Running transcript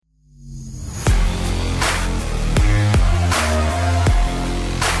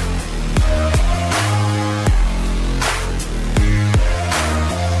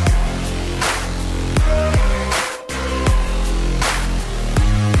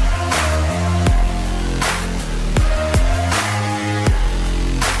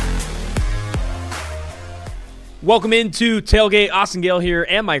Welcome into Tailgate. Austin Gale here,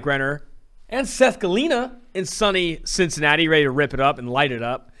 and Mike Renner, and Seth Galina in sunny Cincinnati, ready to rip it up and light it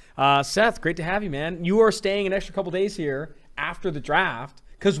up. Seth, great to have you, man. You are staying an extra couple days here after the draft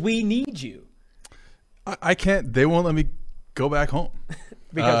because we need you. I can't. They won't let me go back home.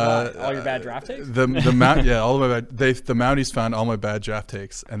 Because all your bad draft takes? The Mounties found all my bad draft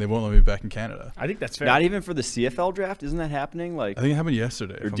takes, and they won't let me back in Canada. I think that's fair. Not even for the CFL draft? Isn't that happening? I think it happened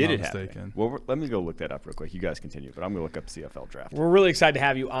yesterday, or if did I'm it not happen? mistaken. Well, let me go look that up real quick. You guys continue, but I'm going to look up CFL draft. We're really excited to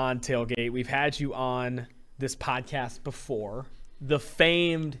have you on Tailgate. We've had you on this podcast before. The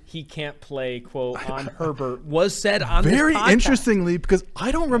famed "he can't play" quote on Herbert was said on this podcast. Very interestingly, because I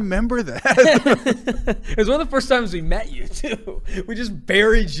don't remember that. It was one of the first times we met you, too. We just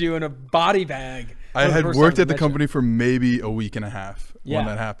buried you in a body bag. I had worked at the company for maybe a week and a half when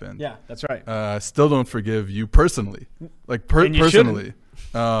that happened. Yeah, that's right. Still don't forgive you personally. Personally.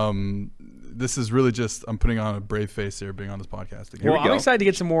 This is really just, I'm putting on a brave face here being on this podcast again. Well, I'm excited to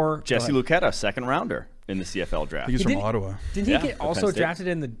get some more. Jesse Luketa, second rounder in the CFL draft. I think he's from Ottawa. Didn't he get also drafted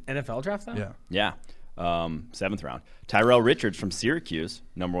in the NFL draft, though? Yeah. Yeah. 7th round. Tyrell Richards from Syracuse,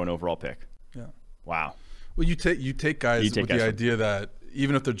 number 1 overall pick. Yeah. Wow. Well, you take guys with the idea that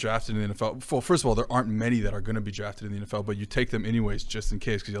even if they're drafted in the NFL, well, first of all, there aren't many that are going to be drafted in the NFL, but you take them anyways just in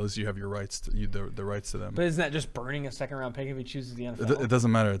case, because at least you have your rights, the rights to them. But isn't that just burning a second-round pick if he chooses the NFL? It doesn't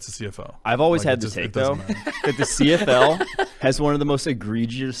matter. It's a CFL. I've always had the take, though, that the CFL has one of the most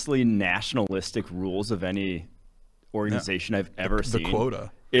egregiously nationalistic rules of any organization I've ever seen. The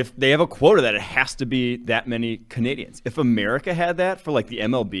quota. If they have a quota that it has to be that many Canadians. If America had that for the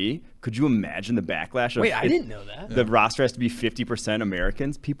MLB, could you imagine the backlash? Wait, I didn't know that. The roster has to be 50%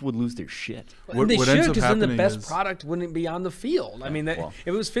 Americans. People would lose their shit. They should, because then the best product wouldn't be on the field. I mean, if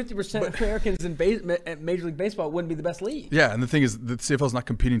it was 50% Americans in Major League Baseball, it wouldn't be the best league. Yeah, and the thing is, the CFL is not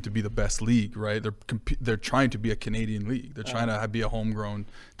competing to be the best league, right? They're trying to be a Canadian league. They're trying to be a homegrown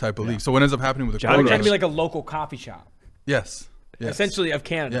type of league. So what ends up happening with the quota? They're trying to be like a local coffee shop. Yes. Essentially of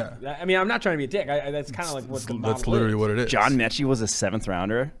Canada. Yeah. I mean, I'm not trying to be a dick. That's kind of like what the model That's literally is. what it is. John Mechie was a 7th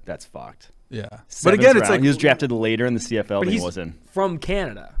rounder. That's fucked. Yeah. But again, it's like he was drafted later in the CFL than he was in. From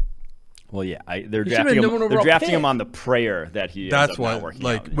Canada. Well, yeah, they're drafting him on the prayer that he. That's why, working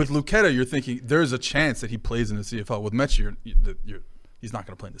with Luketa, you're thinking there's a chance that he plays in the CFL. With Mechie, he's not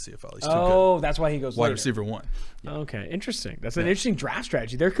going to play in the CFL. He's too good. That's why he goes wide receiver 1. Yeah. Okay, interesting. That's an interesting draft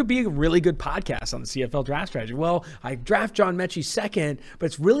strategy. There could be a really good podcast on the CFL draft strategy. Well, I draft John Mechie 2nd, but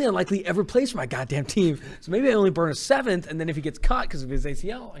it's really unlikely he ever plays for my goddamn team. So maybe I only burn a 7th, and then if he gets cut because of his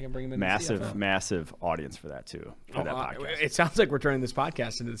ACL, I can bring him in. Massive audience for that too. For that podcast. It sounds like we're turning this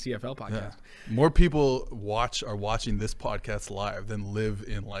podcast into the CFL podcast. Yeah. More people are watching this podcast live than live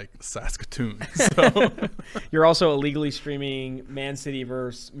in Saskatoon. So. You're also illegally streaming Man City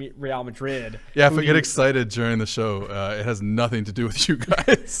versus Real Madrid. Yeah, if I get excited during the show, it has nothing to do with you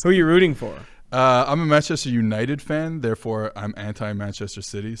guys. Who are you rooting for? I'm a Manchester United fan, therefore I'm anti-Manchester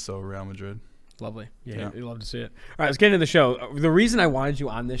City, so Real Madrid. Lovely. Yeah, you love to see it. All right, let's get into the show. The reason I wanted you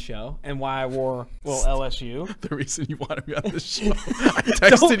on this show and why I wore, LSU. The reason you wanted me on this show. I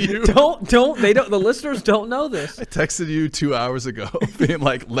texted you. The listeners don't know this. I texted you 2 hours ago being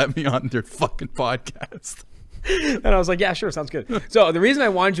like, let me on your fucking podcast. And I was like, yeah, sure, sounds good. So the reason I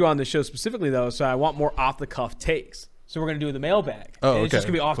wanted you on this show specifically, though, so I want more off-the-cuff takes. So we're going to do the mailbag. Oh, okay. It's just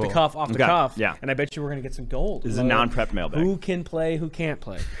going to be off the cuff. Yeah. And I bet you we're going to get some gold. This is a non-prep mailbag. Who can play, who can't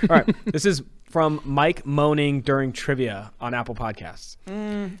play. All right, this is from Mike moaning during trivia on Apple Podcasts.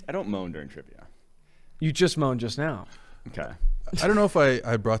 I don't moan during trivia. You just moaned just now. Okay. I don't know if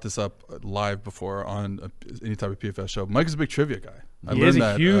I brought this up live before on any type of PFS show. Mike is a big trivia guy. He is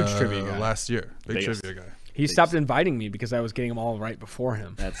a huge trivia guy. Last year. Big trivia guy. He stopped inviting me because I was getting them all right before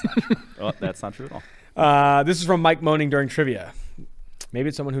him. That's not true. Well, that's not true at all. This is from Mike moaning during trivia. Maybe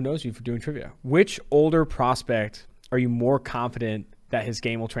it's someone who knows you for doing trivia. Which older prospect are you more confident that his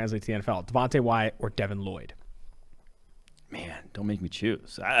game will translate to the NFL? Devontae Wyatt or Devin Lloyd? Man, don't make me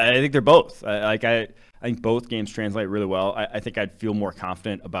choose. I think they're both. I think both games translate really well. I think I'd feel more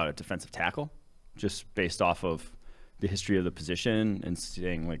confident about a defensive tackle just based off of the history of the position and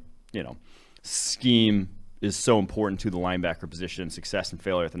saying, scheme is so important to the linebacker position, success and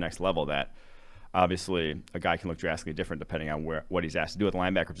failure at the next level, that obviously a guy can look drastically different depending on what he's asked to do at the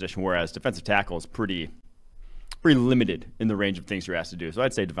linebacker position, whereas defensive tackle is pretty limited in the range of things you're asked to do. So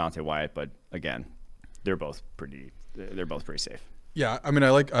I'd say Devontae Wyatt, but again, they're both pretty safe. Yeah, I mean,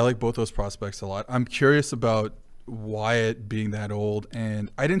 I like both those prospects a lot. I'm curious about Wyatt being that old, and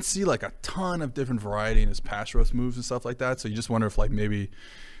I didn't see a ton of different variety in his pass rush moves and stuff like that. So you just wonder if maybe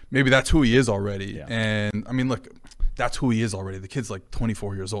that's who he is already. Yeah. And I mean, look, that's who he is already. The kid's like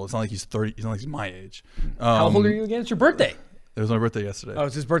 24 years old. It's not like he's 30. It's not like he's my age. How old are you again? It's your birthday. It was my birthday yesterday. Oh,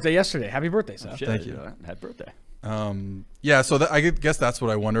 it's his birthday yesterday. Happy birthday, Seth. Thank you. Happy birthday. Yeah, so I guess that's what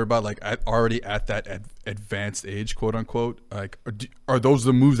I wonder about. Like, already at that advanced age, quote unquote, like, are those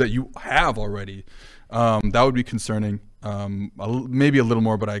the moves that you have already? That would be concerning. Maybe a little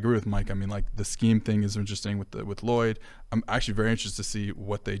more, but I agree with Mike. I mean, like, the scheme thing is interesting with Lloyd. I'm actually very interested to see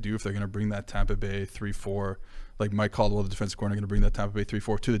what they do if they're going to bring that Tampa Bay 3-4. Like Mike Caldwell, the defensive coordinator, going to bring that Tampa Bay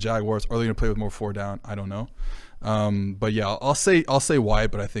 3-4 to the Jaguars. Are they going to play with more 4 down? I don't know. But yeah, I'll say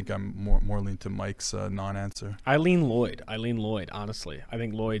Wyatt, but I think I'm more lean to Mike's non-answer. I lean Lloyd, honestly. I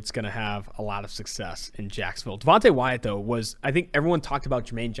think Lloyd's going to have a lot of success in Jacksonville. Devontae Wyatt, though, I think everyone talked about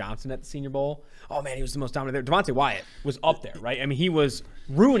Jermaine Johnson at the Senior Bowl. Oh, man, he was the most dominant there. Devontae Wyatt was up there, right? I mean, he was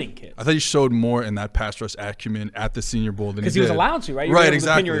ruining kids. I thought he showed more in that pass rush acumen at the Senior Bowl than he did. Because he was allowed to, right? You right,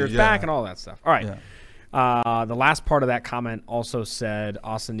 exactly. Pin your ears back and all that stuff. All right. Yeah. The last part of that comment also said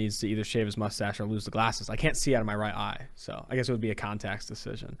Austin needs to either shave his mustache or lose the glasses. I can't see out of my right eye, so I guess it would be a contacts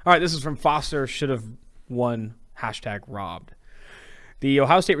decision. All right, this is from Foster. Should have won #robbed. The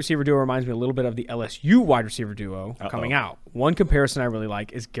Ohio State receiver duo reminds me a little bit of the LSU wide receiver duo coming out. One comparison I really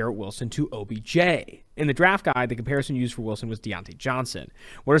like is Garrett Wilson to OBJ. In the draft guide, the comparison used for Wilson was Deontay Johnson.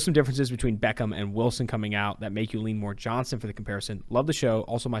 What are some differences between Beckham and Wilson coming out that make you lean more Johnson for the comparison? Love the show.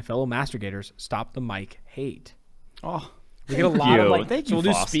 Also, my fellow Mastergators, stop the mic hate. Oh, we get a lot of like. Thank so you,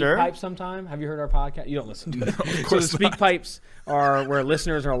 we'll Foster. do speak pipes sometime. Have you heard our podcast? You don't listen to it. So the speak pipes are where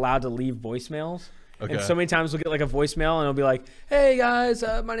listeners are allowed to leave voicemails. Okay. And so many times we'll get like a voicemail and it'll be like, "Hey guys,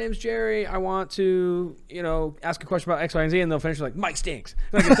 my name's Jerry. I want to, ask a question about X, Y, and Z," and they'll finish like, "Mike stinks."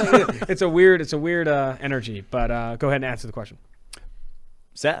 Like, it's a weird energy. But go ahead and answer the question.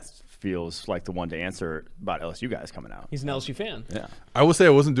 Seth feels like the one to answer about LSU guys coming out. He's an LSU fan. Yeah. I will say I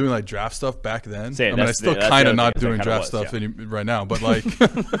wasn't doing like draft stuff back then. I still kind of not doing draft stuff right now, but like,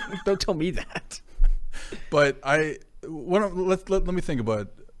 don't tell me that. But let me think about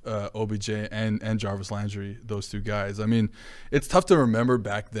OBJ and Jarvis Landry, those two guys. I mean, it's tough to remember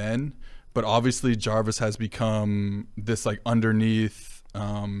back then, but obviously Jarvis has become this like underneath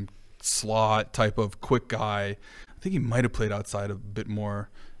slot type of quick guy. I think he might have played outside a bit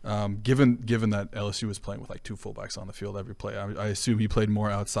more, given that LSU was playing with like 2 fullbacks on the field every play. I assume he played more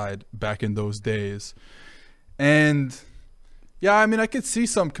outside back in those days. And yeah, I mean, I could see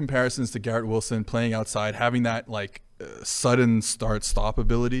some comparisons to Garrett Wilson playing outside, having that like sudden start-stop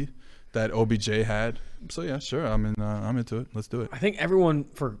ability that OBJ had. So yeah, sure, I'm into it. Let's do it. I think everyone,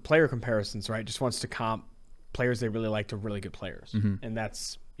 for player comparisons, right, just wants to comp players they really like to really good players, and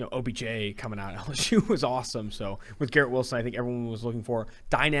that's OBJ coming out of LSU was awesome. So with Garrett Wilson, I think everyone was looking for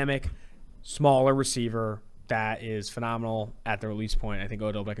dynamic, smaller receiver that is phenomenal at the release point. I think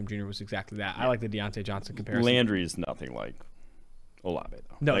Odell Beckham Jr. was exactly that. I like the Deontay Johnson comparison. Landry is nothing like Olave,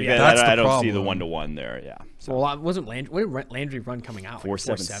 though. No, like, yeah, that's I the don't see problem. the 1-to-1 there. Yeah. So wasn't Landry? What did Landry run coming out?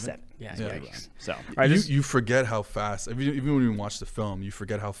 4.77. Yeah. So you forget how fast. Even when you watch the film, you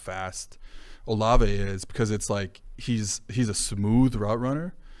forget how fast Olave is, because it's like he's a smooth route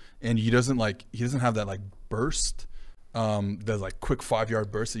runner, and he doesn't have that like burst. There's like quick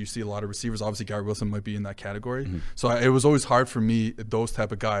 5-yard bursts that you see a lot of receivers. Obviously, Garrett Wilson might be in that category. So it was always hard for me, those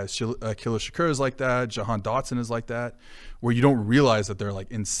type of guys. Khalil Shakur is like that. Jahan Dotson is like that, where you don't realize that they're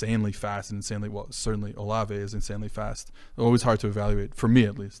like insanely fast and certainly Olave is insanely fast. Always hard to evaluate, for me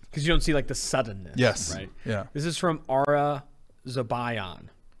at least. Because you don't see like the suddenness. Yes. Right? Yeah. This is from Ara Zabayan.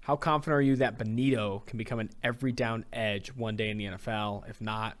 How confident are you that Benito can become an every down edge one day in the NFL? If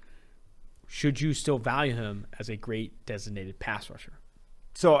not, should you still value him as a great designated pass rusher?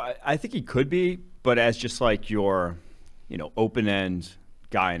 So I think he could be, but as just like your, open end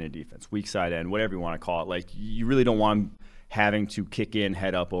guy in a defense, weak side end, whatever you want to call it. Like, you really don't want him having to kick in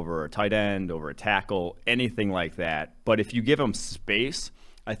head up over a tight end, over a tackle, anything like that. But if you give him space,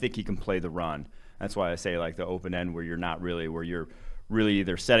 I think he can play the run. That's why I say like the open end where you're really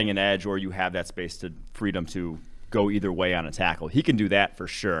either setting an edge or you have that space to freedom to go either way on a tackle. He can do that for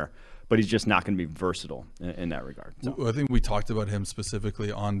sure, but he's just not going to be versatile in that regard. So. I think we talked about him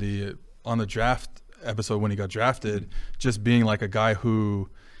specifically on the draft episode when he got drafted, just being like a guy who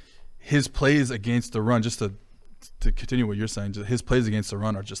his plays against the run, just to continue what you're saying, his plays against the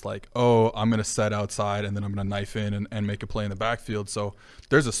run are just like, oh, I'm going to set outside and then I'm going to knife in and make a play in the backfield. So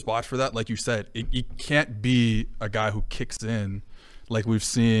there's a spot for that. Like you said, it can't be a guy who kicks in like we've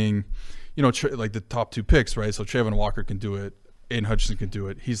seen, like the top 2 picks, right? So Trayvon Walker can do it. Aiden Hutchinson can do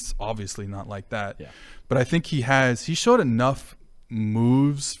it. He's obviously not like that. Yeah. But I think he showed enough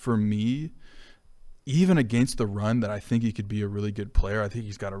moves for me even against the run, that I think he could be a really good player. I think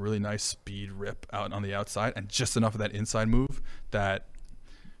he's got a really nice speed rip out on the outside and just enough of that inside move that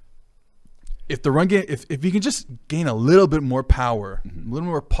if the run game, if he can just gain a little bit more power, a little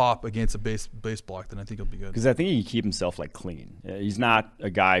more pop against a base block, then I think he'll be good. Because I think he can keep himself like clean. He's not a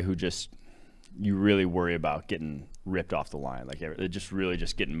guy who just you really worry about getting ripped off the line, like just really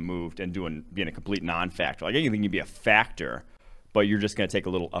just getting moved and being a complete non-factor. Like anything can be a factor, but you're just going to take a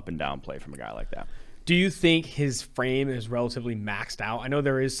little up and down play from a guy like that. Do you think his frame is relatively maxed out? I know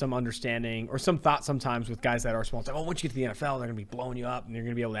there is some understanding or some thought sometimes with guys that are small. It's like, oh, once you get to the NFL, they're going to be blowing you up and you're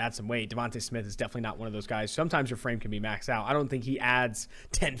going to be able to add some weight. Devontae Smith is definitely not one of those guys. Sometimes your frame can be maxed out. I don't think he adds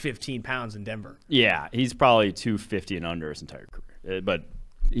 10, 15 pounds in Denver. Yeah, he's probably 250 and under his entire career. But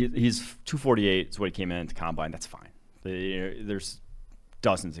he's 248 is what he came in to combine. That's fine. There's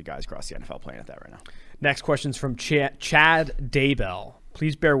dozens of guys across the NFL playing at that right now. Next question's from Chad Daybell.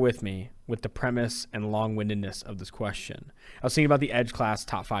 Please bear with me with the premise and long-windedness of this question. I was thinking about the edge class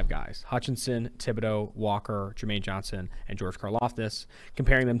top 5 guys: Hutchinson, Thibodeau, Walker, Jermaine Johnson, and George Karlaftis,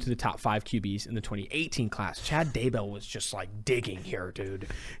 comparing them to the top 5 QBs in the 2018 class. Chad Daybell was just like digging here, dude.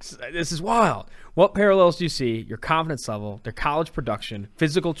 This is wild. What parallels do you see? Your confidence level, their college production,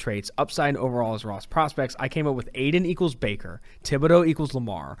 physical traits, upside and overall as Ross prospects. I came up with Aiden equals Baker, Thibodeau equals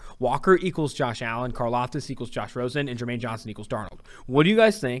Lamar, Walker equals Josh Allen, Karlaftis equals Josh Rosen, and Jermaine Johnson equals Darnold. What do you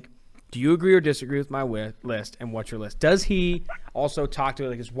guys think? Do you agree or disagree with my list, and what's your list? Does he also talk to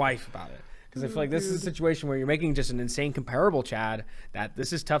his wife about it? Because I feel like this is a situation where you're making just an insane comparable, Chad, that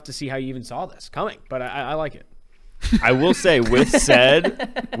this is tough to see how you even saw this coming. But I like it. I will say with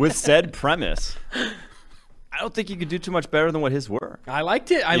said premise, I don't think you could do too much better than what his were. I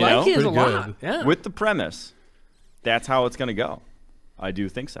liked it. I like it a lot. Yeah. With the premise, that's how it's going to go. I do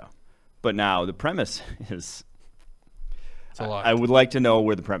think so. But now the premise is... I would like to know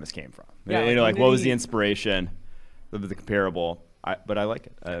where the premise came from. Yeah, what was the inspiration of the comparable? But I like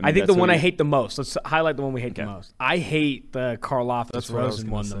it. I think the one I hate the most. Let's highlight the one we hate the most. I hate the Karlaftis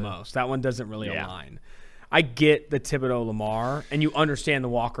Rosen one the most. That one doesn't really align. I get the Thibodeau Lamar, and you understand the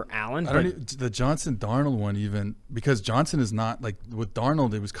Walker Allen. The Johnson Darnold one, even because Johnson is not like with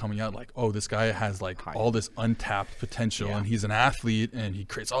Darnold, it was coming out like, oh, this guy has like all this untapped potential, and he's an athlete, and he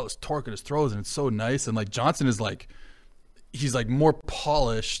creates all this torque in his throws, and it's so nice. And like Johnson is like, he's like more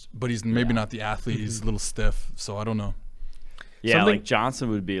polished, but he's maybe not the athlete. He's a little stiff, so I don't know. Yeah, like Johnson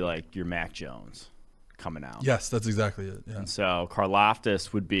would be like your Mac Jones coming out. Yes, that's exactly it. Yeah. And so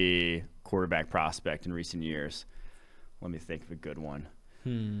Karlaftis would be quarterback prospect in recent years. Let me think of a good one.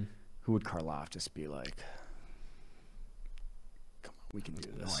 Who would Karlaftis be like? Come on, we can do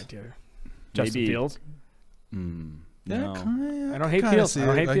this. No idea. Justin Fields? No. I don't hate Fields.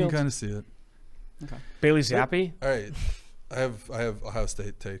 I can kind of see it. Okay. Bailey Zappi? All right. I have Ohio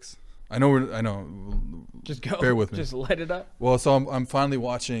State takes. I know. Just go. Bear with me. Just let it up. Well, so I'm finally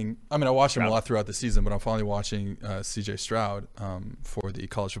watching. I mean, I watched him a lot throughout the season, but I'm finally watching C.J. Stroud for the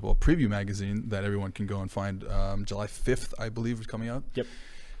College Football Preview magazine that everyone can go and find. July 5th, I believe, is coming out. Yep.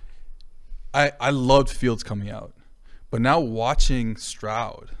 I loved Fields coming out, but now watching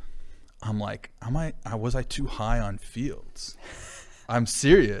Stroud, I'm like, was I too high on Fields? I'm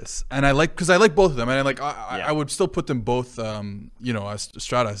serious, and because I like both of them, and I would still put them both.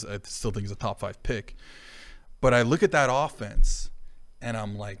 Stroud, I still think is a top 5 pick, but I look at that offense, and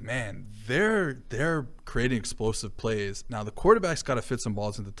I'm like, man, they're creating explosive plays. Now the quarterback's got to fit some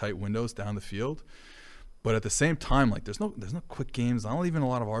balls into tight windows down the field, but at the same time, like there's no quick games, not even a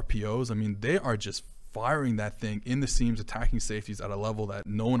lot of RPOs. I mean, they are just firing that thing in the seams, attacking safeties at a level that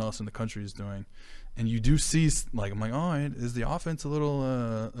no one else in the country is doing. And you do see, like, I'm like, all right, is the offense a little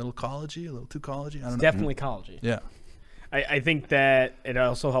collegey, a little too collegey? I don't know. Definitely collegey. Yeah. I think that it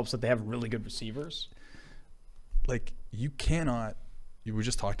also helps that they have really good receivers. Like, we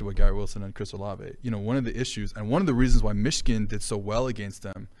just talked about Gary Wilson and Chris Olave. One of the issues, and one of the reasons why Michigan did so well against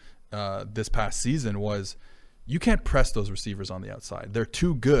them this past season was you can't press those receivers on the outside. They're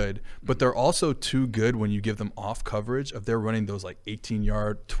too good, but they're also too good when you give them off coverage if they're running those like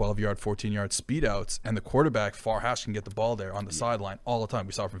 18-yard, 12-yard, 14-yard speed outs, and the quarterback far hash can get the ball there on the sideline all the time.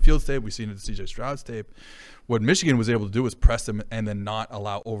 We saw it from Fields' tape. We've seen it in C.J. Stroud's tape. What Michigan was able to do was press them and then not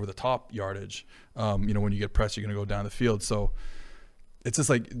allow over-the-top yardage. When you get pressed, you're going to go down the field. So it's just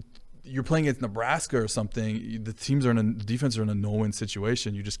like you're playing against Nebraska or something. The defense are in a no-win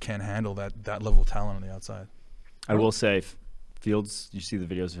situation. You just can't handle that level of talent on the outside. I will say, Fields, you see the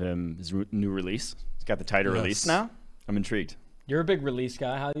videos of him, his new release. He's got the tighter release now. I'm intrigued. You're a big release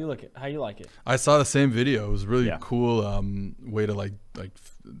guy. How you like it? I saw the same video. It was really cool way to like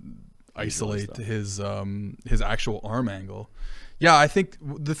isolate his actual arm angle. Yeah, I think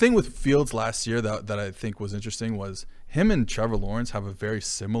the thing with Fields last year that I think was interesting was him and Trevor Lawrence have a very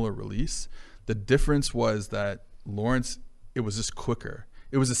similar release. The difference was that Lawrence, it was just quicker.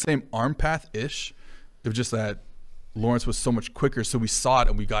 It was the same arm path-ish. It was just that Lawrence was so much quicker, so we saw it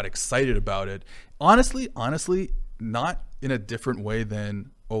and we got excited about it. Honestly, not in a different way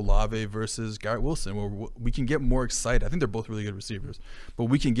than Olave versus Garrett Wilson, where we can get more excited. I think they're both really good receivers, but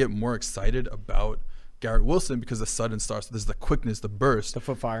we can get more excited about Garrett Wilson because the sudden starts. There's the quickness, the burst, The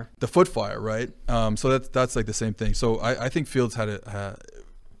foot fire, right? So that's like the same thing. So I think Fields had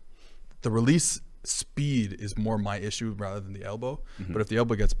the release speed is more my issue rather than the elbow. But if the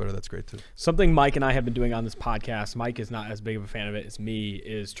elbow gets better, that's great too. Something Mike and I have been doing on this podcast, Mike is not as big of a fan of it as me,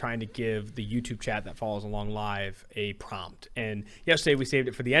 is trying to give the YouTube chat that follows along live a prompt. And yesterday we saved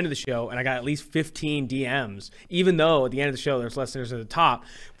it for the end of the show, and I got at least 15 DMs, even though at the end of the show there's listeners at the top,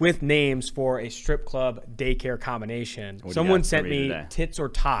 with names for a strip club daycare combination. Someone sent me today? tits or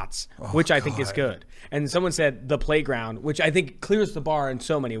tots, which I think is good. And someone said the playground, which I think clears the bar in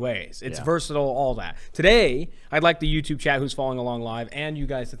so many ways. It's versatile, all that. Today, I'd like the YouTube chat who's following along live and you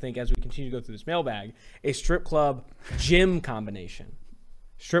guys to think as we continue to go through this mailbag, a strip club gym combination.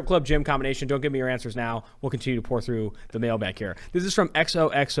 Strip club gym combination. Don't give me your answers now. We'll continue to pour through the mailbag here. This is from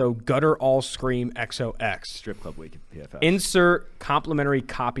XOXO Gutter All Scream XOX. Strip club week at PFF. Insert complimentary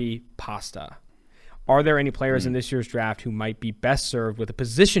copy pasta. Are there any players in this year's draft who might be best served with a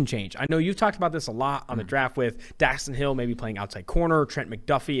position change? I know you've talked about this a lot on the draft with Daxton Hill maybe playing outside corner, Trent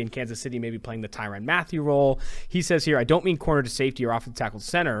McDuffie in Kansas City maybe playing the Tyrann Mathieu role. He says here, I don't mean corner to safety or offensive tackle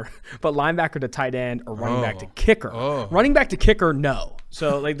center, but linebacker to tight end or running back to kicker. Running back to kicker, no.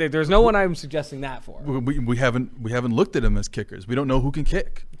 So like, there's no one I'm suggesting that for. We haven't looked at them as kickers. We don't know who can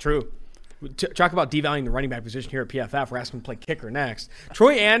kick. True. Talk about devaluing the running back position here at PFF. We're asking him to play kicker next.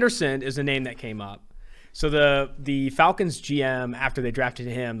 Troy Anderson is a name that came up. So the Falcons GM, after they drafted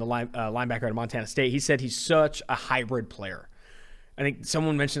him, the linebacker out of Montana State, he said he's such a hybrid player. I think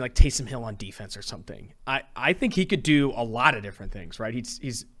someone mentioned like Taysom Hill on defense or something. I think he could do a lot of different things, right?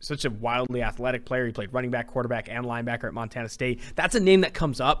 He's such a wildly athletic player. He played running back, quarterback, and linebacker at Montana State. That's a name that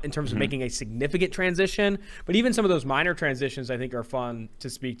comes up in terms of making a significant transition. But even some of those minor transitions I think are fun to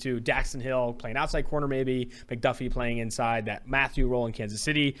speak to. Daxton Hill playing outside corner maybe, McDuffie playing inside, that Mathieu role in Kansas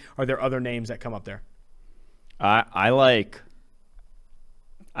City. Are there other names that come up there? I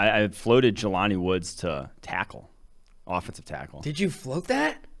floated Jelani Woods to tackle, offensive tackle. Did you float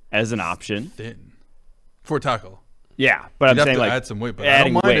that? As an option. Thin. For tackle. Yeah, but I'm saying like add some weight, but I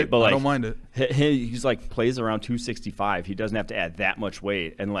don't mind it. But like, I don't mind it. He's like plays around 265. He doesn't have to add that much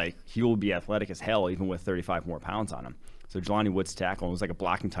weight, and like he will be athletic as hell even with 35 more pounds on him. So Jelani Woods tackle was like a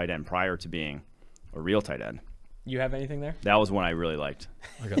blocking tight end prior to being a real tight end. You have anything there? That was one I really liked.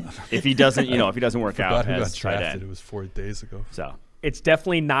 If he doesn't work out who as got tight drafted. end. It was 4 days ago. So it's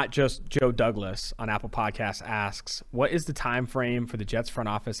definitely not just Joe Douglas on Apple Podcasts asks, what is the time frame for the Jets front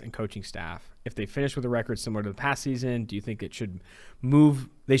office and coaching staff? If they finish with a record similar to the past season, do you think they should move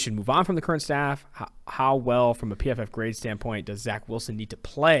on from the current staff? How well, from a PFF grade standpoint, does Zach Wilson need to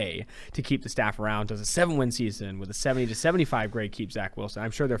play to keep the staff around? Does a 7-win season with a 70 to 75 grade keep Zach Wilson? I'm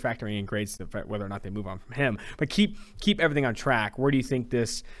sure they're factoring in grades to whether or not they move on from him. But keep everything on track. Where do you think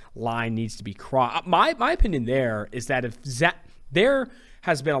this line needs to be crossed? My opinion there is that if there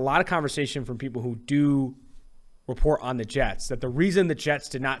has been a lot of conversation from people who do report on the Jets that the reason the Jets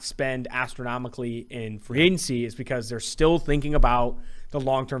did not spend astronomically in free agency is because they're still thinking about the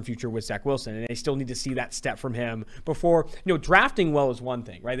long-term future with Zach Wilson, and they still need to see that step from him before, drafting well is one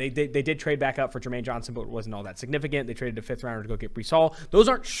thing, right? They did trade back up for Jermaine Johnson, but it wasn't all that significant. They traded a fifth rounder to go get Breece Hall. Those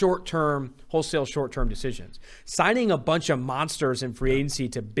aren't wholesale short-term decisions. Signing a bunch of monsters in free agency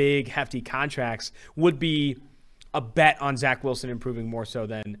to big, hefty contracts would be a bet on Zach Wilson improving more so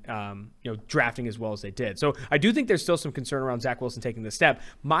than drafting as well as they did. So I do think there's still some concern around Zach Wilson taking this step.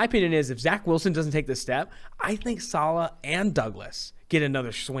 My opinion is if Zach Wilson doesn't take this step, I think Saleh and Douglas get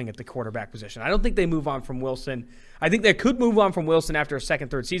another swing at the quarterback position. I don't think they move on from Wilson. I think they could move on from Wilson after a second,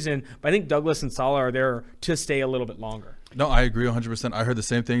 third season, but I think Douglas and Saleh are there to stay a little bit longer. No, I agree 100%. I heard the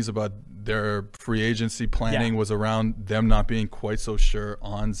same things about their free agency planning was around them not being quite so sure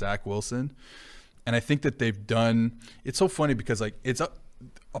on Zach Wilson. And I think that they've done. It's so funny because like it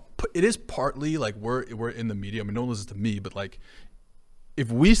is partly like we're in the media. I mean, no one listens to me, but like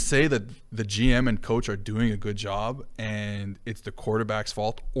if we say that the GM and coach are doing a good job and it's the quarterback's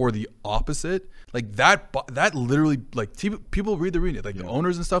fault or the opposite, like that literally like people read the reading, like the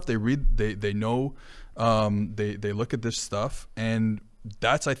owners and stuff. They read, they know, they look at this stuff, and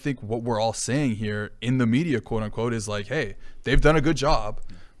that's I think what we're all saying here in the media, quote unquote, is like, hey, they've done a good job.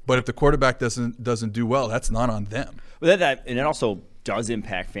 But if the quarterback doesn't do well, that's not on them. But and it also does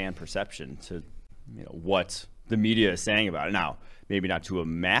impact fan perception to what the media is saying about it. Now, maybe not to a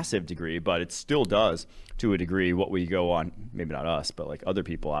massive degree, but it still does to a degree what we go on, maybe not us, but like other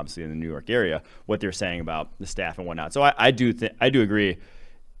people obviously in the New York area, what they're saying about the staff and whatnot. So I do agree.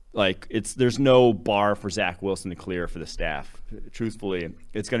 Like there's no bar for Zach Wilson to clear for the staff. Truthfully,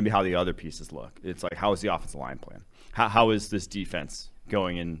 it's going to be how the other pieces look. It's like, how is the offensive line plan? How is this defense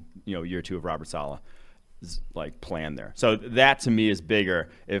going in year 2 of Robert Saleh? Like plan there. So that to me is bigger.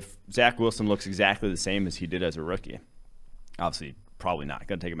 If Zach Wilson looks exactly the same as he did as a rookie, obviously probably not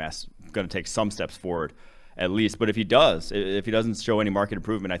going to take some steps forward at least. But if he doesn't show any market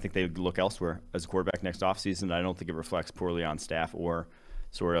improvement, I think they would look elsewhere as a quarterback next offseason. I don't think it reflects poorly on staff or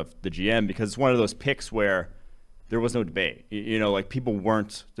sort of the GM, because it's one of those picks where there was no debate. Like people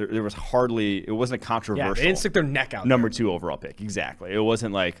weren't there was hardly, it wasn't a controversial. Yeah, they didn't stick their neck out. Number 2 overall pick. Exactly. It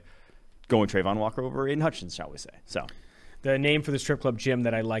wasn't like going Trayvon Walker over Aiden Hutchins, shall we say. So the name for the strip club gym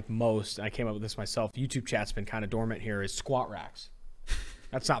that I like most, I came up with this myself, YouTube chat's been kind of dormant here, is Squat Racks.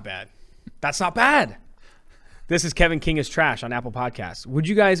 That's not bad. That's not bad. This is Kevin King is Trash on Apple Podcasts. Would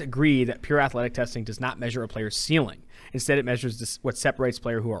you guys agree that pure athletic testing does not measure a player's ceiling? Instead, it measures what separates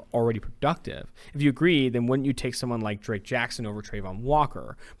players who are already productive. If you agree, then wouldn't you take someone like Drake Jackson over Trayvon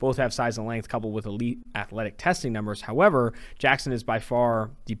Walker? Both have size and length coupled with elite athletic testing numbers. However, Jackson is by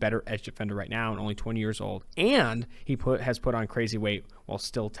far the better edge defender right now and only 20 years old. And he has put on crazy weight while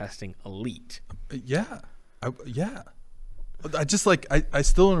still testing elite. Yeah. I just I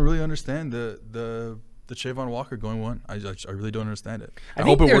still don't really understand the Trayvon Walker going one. I really don't understand it. I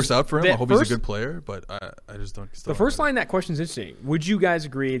hope it works out for him. I hope he's a good player, but I just don't. The first line, that question is interesting. Would you guys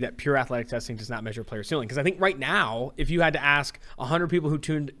agree that pure athletic testing does not measure player ceiling? Because I think right now, if you had to ask 100 people who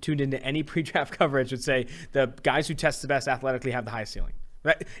tuned into any pre-draft coverage, would say the guys who test the best athletically have the highest ceiling.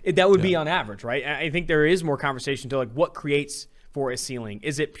 Right? That would be on average, right? I think there is more conversation to like what creates for a ceiling.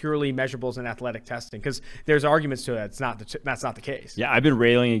 Is it purely measurables and athletic testing? Because there's arguments to that. That's not the case. Yeah, I've been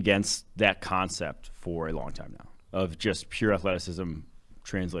railing against that concept for a long time now of just pure athleticism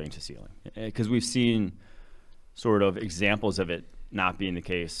translating to ceiling. Because we've seen sort of examples of it not being the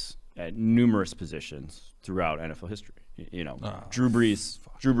case at numerous positions throughout NFL history. Drew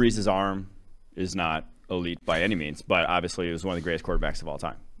Brees' arm is not elite by any means, but obviously he was one of the greatest quarterbacks of all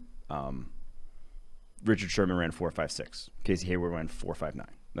time. Richard Sherman ran 4.56. Casey Hayward ran 4.59.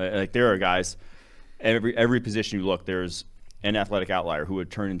 Like there are guys, every position you look, there's an athletic outlier who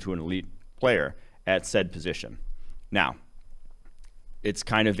would turn into an elite player at said position. Now, it's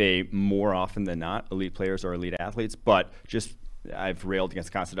kind of a more often than not elite players are elite athletes, but I've railed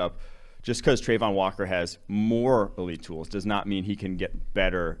against the concept of just because Trayvon Walker has more elite tools does not mean he can get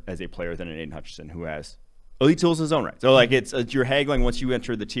better as a player than an Aiden Hutchinson who has elite tools in his own right. So like you're haggling, once you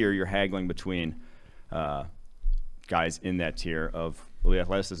enter the tier, you're haggling between guys in that tier of elite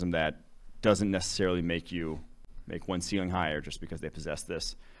athleticism that doesn't necessarily make one ceiling higher just because they possess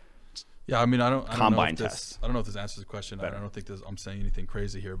this. Yeah, I mean, I don't combine know if test. I don't know if this answers the question. I don't think I'm saying anything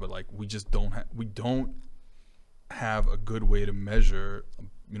crazy here, but like we just don't have a good way to measure,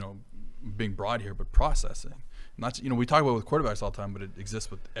 being broad here, but processing. Not we talk about it with quarterbacks all the time, but it exists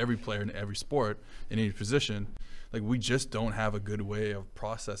with every player in every sport in any position. Like we just don't have a good way of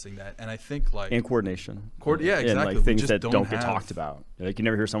processing that, and I think and coordination. Yeah, exactly. And like things that don't get talked about. Like you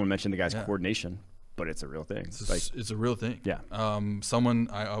never hear someone mention the guy's coordination, but it's a real thing. It's a real thing. Yeah. Someone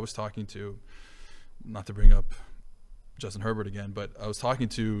I was talking to, not to bring up Justin Herbert again, but I was talking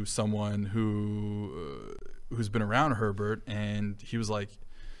to someone who's been around Herbert, and he was like,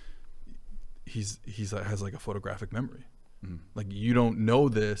 he's has like a photographic memory. Like you don't know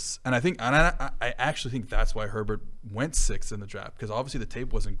this, and I actually think that's why Herbert went 6th in the draft, because obviously the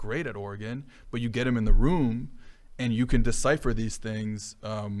tape wasn't great at Oregon, but you get him in the room and you can decipher these things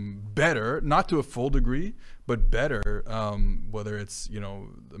better, not to a full degree, but better, whether it's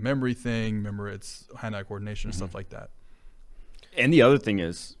the memory thing, remember it's hand-eye coordination and stuff like that. And the other thing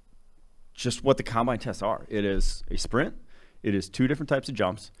is just what the combine tests are. It is a sprint, it is 2 different types of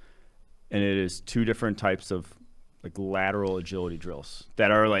jumps, and it is 2 different types of like lateral agility drills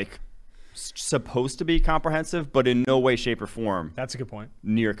that are like supposed to be comprehensive, but in no way, shape, or form. That's a good point.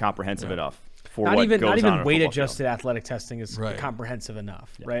 Near comprehensive enough for not what even goes not even on weight adjusted athletic testing is Right. comprehensive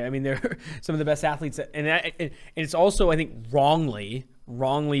enough, right? I mean, they're some of the best athletes, and it's also, I think, wrongly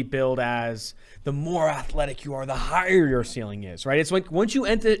billed as the more athletic you are, the higher your ceiling is, right? It's like once you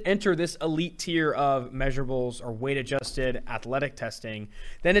enter this elite tier of measurables or weight adjusted athletic testing,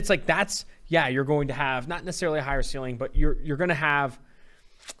 then it's like you're going to have not necessarily a higher ceiling, but you're going to have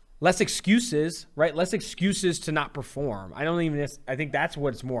less excuses, right? Less excuses to not perform. I think that's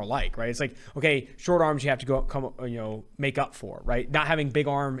what it's more like, right? It's like, okay, short arms you have to make up for, right? Not having big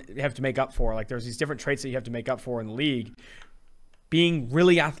arm you have to make up for. Like there's these different traits that you have to make up for in the league. Being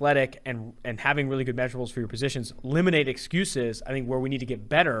really athletic and having really good measurables for your positions, eliminate excuses. I think where we need to get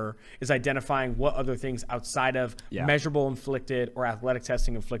better is identifying what other things outside of measurable inflicted or athletic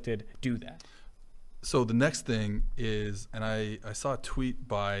testing inflicted do that. So the next thing is, and I saw a tweet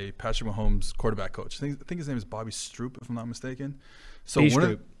by Patrick Mahomes' quarterback coach. I think his name is Bobby Stroop, if I'm not mistaken. So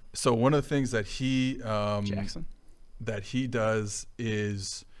one of the things that he does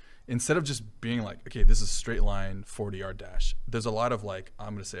is, instead of just being like, okay, this is a straight line 40-yard dash, there's a lot of like,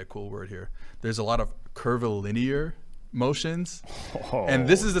 I'm going to say a cool word here. There's a lot of curvilinear motions. And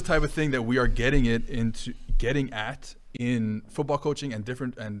this is the type of thing that we are getting at in football coaching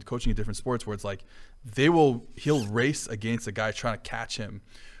and coaching in different sports, where it's like he'll race against a guy trying to catch him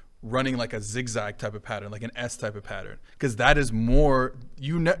running like a zigzag type of pattern, like an S type of pattern, because that is more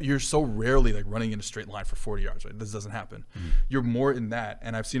you're so rarely like running in a straight line for 40 yards, right? This doesn't happen. You're more in that.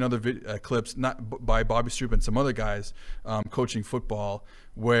 And I've seen other clips, not by Bobby Stroop and some other guys coaching football,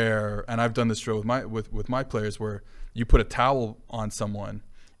 where, and I've done this drill with my players, where you put a towel on someone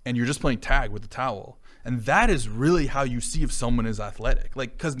and you're just playing tag with the towel. And that is really how you see if someone is athletic.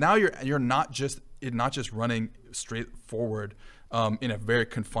 Like, because now you're not just running straight forward in a very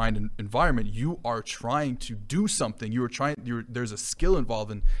confined environment. You are trying to do something. There's a skill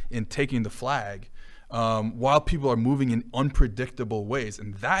involved in taking the flag while people are moving in unpredictable ways,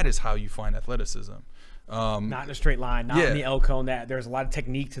 and that is how you find athleticism. Not in a straight line, not in the L cone. There's a lot of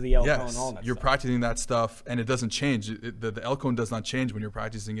technique to the L cone. All that you're stuff. Practicing that stuff, and it doesn't change. The L cone does not change when you're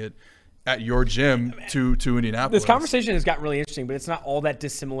practicing it at your gym to Indianapolis. This conversation has got really interesting, but it's not all that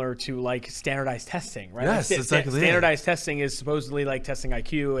dissimilar to like standardized testing, right? Yes, exactly. Standardized testing is supposedly like testing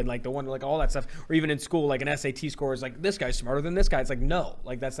IQ and like the one, like all that stuff, or even in school, like an SAT score is like, this guy's smarter than this guy. It's like, no,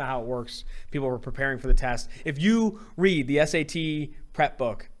 like that's not how it works. People were preparing for the test. If you read the SAT prep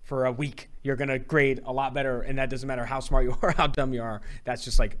book for a week, you're going to grade a lot better, and that doesn't matter how smart you are, how dumb you are. That's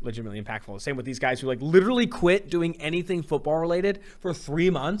just like legitimately impactful. Same with these guys who like literally quit doing anything football related for 3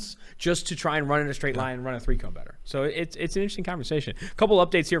 months just to try and run in a straight line and run a 3-cone better. So it's an interesting conversation. A couple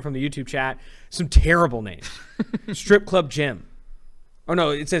updates here from the YouTube chat. Some terrible names. Strip Club Gym. Oh no,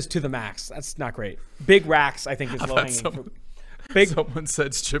 it says To the Max. That's not great. Big Racks, I think, is low hanging. Someone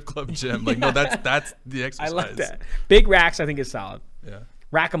said Strip Club Gym. Like, no, that's the exercise. I like that. Big Racks, I think, is solid. Yeah.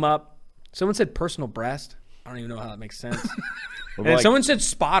 Rack them up. Someone said personal breast. I don't even know how that makes sense. And someone said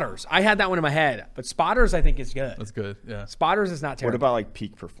spotters. I had that one in my head, but spotters I think is good. That's good. Yeah. Spotters is not terrible. What about like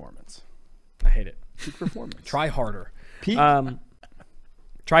peak performance? I hate it. Peak performance. Try harder. Peak.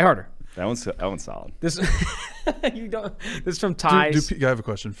 Try harder. That one's solid. This This is from Ties. I have a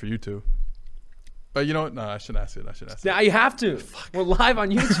question for you two. But you know what? No, I shouldn't ask it. Now you have to. We're live on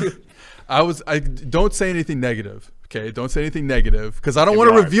YouTube. I don't say anything negative. Okay, don't say anything negative because I don't want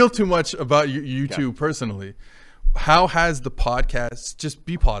to reveal too much about you two personally. How has the podcast? Just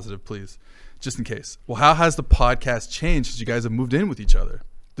be positive, please, just in case. Well, how has the podcast changed since you guys have moved in with each other?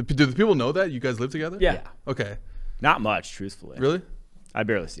 Do the people know that you guys live together? Yeah. Okay. Not much, truthfully. Really? I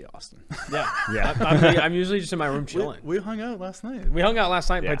barely see Austin. Yeah. I'm usually just in my room chilling. We hung out last night. And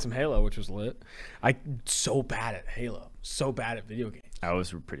played some Halo, which was lit. I'm so bad at Halo. So bad at video games. I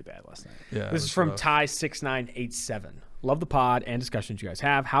was pretty bad last night. Yeah. This is from Ty6987. Love the pod and discussions you guys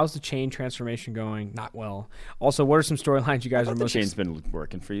have. How's the chain transformation going? Not well. Also, what are some storylines you guys are most? The chain's been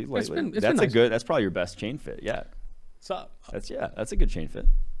working for you lately. It's been nice. That's probably your best chain fit yet. What's up? That's a good chain fit.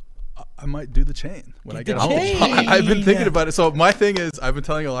 I might do the chain when I get home. I've been thinking about it. So my thing is, I've been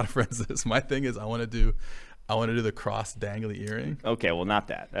telling a lot of friends this. My thing is, I want to do the cross dangly earring. Okay, well, not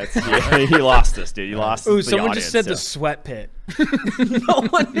that. That's he lost us, dude. He lost. Ooh, someone just said the sweat pit. No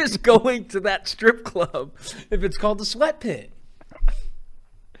one is going to that strip club if it's called the sweat pit.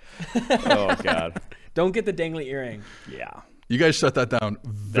 Oh God! Don't get the dangly earring. Yeah. You guys shut that down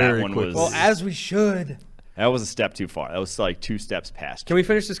very quickly. Well, as we should. That was a step too far. That was like 2 steps past. Can we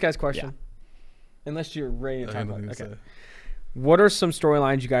finish this guy's question? Yeah. Unless you're ready to talk about it. Okay. What are some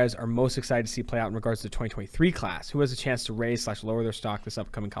storylines you guys are most excited to see play out in regards to the 2023 class? Who has a chance to raise/lower their stock this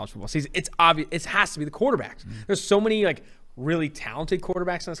upcoming college football season? It's obvious. It has to be the quarterbacks. There's so many like really talented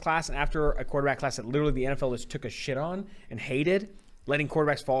quarterbacks in this class, and after a quarterback class that literally the NFL just took a shit on and hated, letting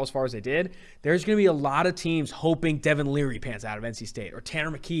quarterbacks fall as far as they did, there's going to be a lot of teams hoping Devin Leary pans out of NC State or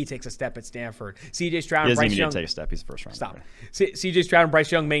Tanner McKee takes a step at Stanford. C.J. Stroud and Bryce Young. He doesn't even need to take a step. He's the first round. Stop. C.J. Stroud and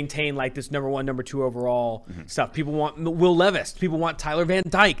Bryce Young maintain like this number 1, number 2 overall stuff. People want Will Levis. People want Tyler Van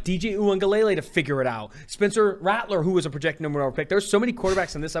Dyke, DJ Uiagalelei to figure it out. Spencer Rattler, who was a projected number 1 pick. There's so many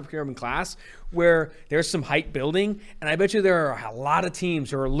quarterbacks in this upcoming class where there's some hype building, and I bet you there are a lot of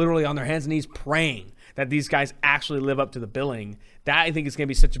teams who are literally on their hands and knees praying that these guys actually live up to the billing. That, I think, is going to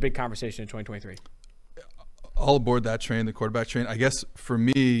be such a big conversation in 2023. All aboard that train, the quarterback train. I guess for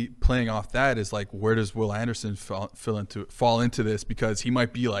me, playing off that is like, where does Will Anderson fall into this? Because he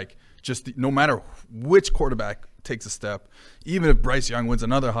might be like, no matter which quarterback takes a step, even if Bryce Young wins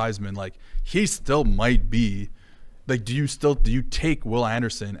another Heisman, like he still might be like, do you take Will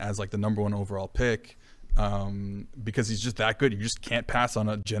Anderson as like the number 1 overall pick? Because he's just that good. You just can't pass on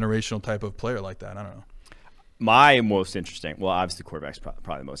a generational type of player like that. I don't know. My most interesting, well, obviously quarterback's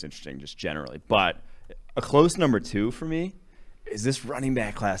probably the most interesting just generally, but a close number 2 for me is this running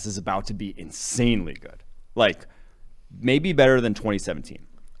back class is about to be insanely good. Like maybe better than 2017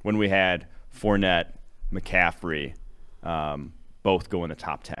 when we had Fournette, McCaffrey, both go in the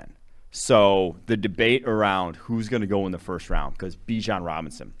top 10. So the debate around who's going to go in the first round, because Bijan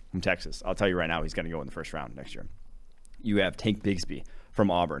Robinson from Texas, I'll tell you right now, he's going to go in the first round next year. You have Tank Bigsby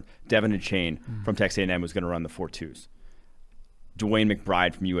from Auburn, Devin Achane from Texas A&M, who's going to run the 4.2s. Dwayne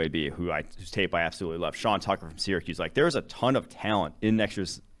McBride from UAB, whose tape I absolutely love. Sean Tucker from Syracuse. Like, there's a ton of talent in next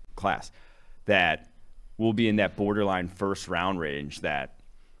year's class that will be in that borderline first round range that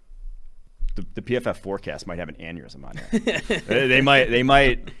the PFF forecast might have an aneurysm on it.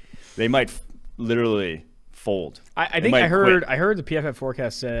 They might literally fold. I think I heard the PFF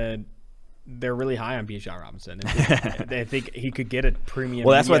forecast said they're really high on Bijan Robinson. And they think he could get a premium.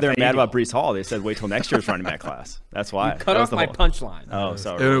 Well, that's why they're UDFA mad deal. about Breece Hall. They said wait till next year's running back class. That's why. You cut off my punchline. Oh,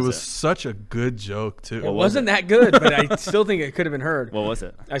 sorry. It was such a good joke too. It wasn't that good, but I still think it could have been heard. What was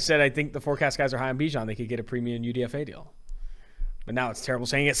it? I said I think the forecast guys are high on Bijan. They could get a premium UDFA deal. But now it's terrible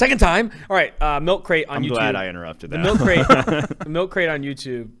saying it second time. All right, Milk Crate on YouTube. I'm glad I interrupted that. The Milk Crate on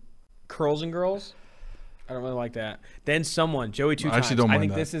YouTube. Curls and Girls. I don't really like that. Then someone, Joey 2 I times. actually don't mind I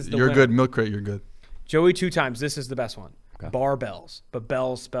think that. this is the You're winner. good, Milk Crate. You're good. Joey 2 times. This is the best one. Okay. Barbells, but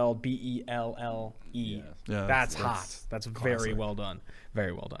bells spelled Belle. Yeah, that's that's hot. That's classic. very well done.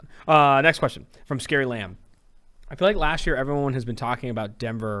 Very well done. Next question from Scary Lamb. I feel like last year everyone has been talking about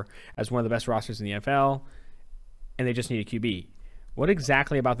Denver as one of the best rosters in the NFL, and they just need a QB. What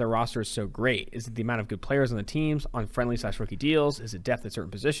exactly about their roster is so great? Is it the amount of good players on the teams on friendly/rookie deals? Is it depth at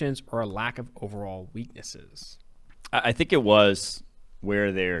certain positions or a lack of overall weaknesses? I think it was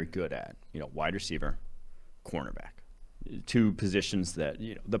where they're good at, wide receiver, cornerback, 2 positions that,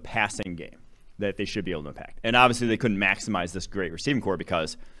 the passing game that they should be able to impact. And obviously they couldn't maximize this great receiving core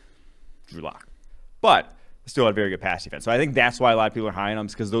because Drew Lock. But still had a very good pass defense. So I think that's why a lot of people are high on them,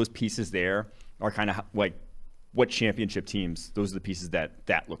 because those pieces there are kind of like what championship teams, those are the pieces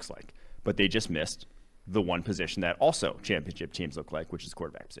that looks like. But they just missed the one position that also championship teams look like, which is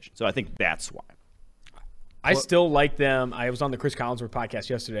quarterback position. So I think that's why. I still like them. I was on the Chris Collinsworth podcast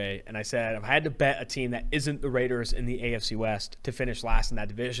yesterday, and I said if I had to bet a team that isn't the Raiders in the AFC West to finish last in that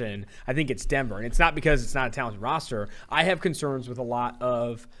division, I think it's Denver. And it's not because it's not a talented roster. I have concerns with a lot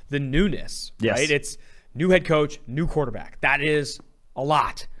of the newness, Yes. right? It's new head coach, new quarterback. That is a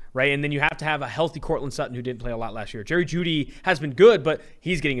lot, right? And then you have to have a healthy Cortland Sutton who didn't play a lot last year. Jerry Jeudy has been good, but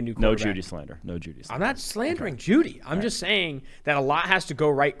he's getting a new No quarterback. Judy slander. No Judy slander. I'm not slandering Jeudy. I'm just saying that a lot has to go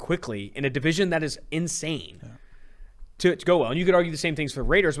right quickly in a division that is insane. Yeah. To go well. And you could argue the same things for the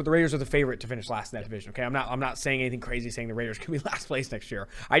Raiders, but the Raiders are the favorite to finish last in that division. Okay, I'm not saying anything crazy saying the Raiders can be last place next year.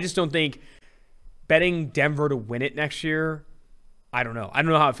 I just don't think betting Denver to win it next year, I don't know. I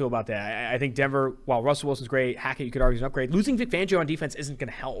don't know how I feel about that. I think Denver, while Russell Wilson's great, Hackett you could argue is an upgrade. Losing Vic Fangio on defense isn't going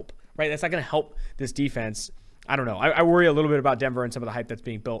to help, right? That's not going to help this defense. I don't know. I worry a little bit about Denver and some of the hype that's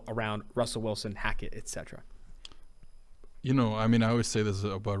being built around Russell Wilson, Hackett, etc. I always say this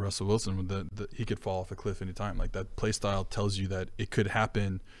about Russell Wilson, that he could fall off a cliff anytime. Like, that play style tells you that it could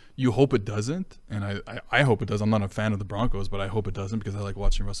happen. You hope it doesn't, and I hope it does. I'm not a fan of the Broncos, but I hope it doesn't because I like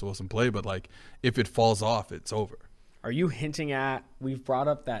watching Russell Wilson play. But, like, if it falls off, it's over. Are you hinting at – we've brought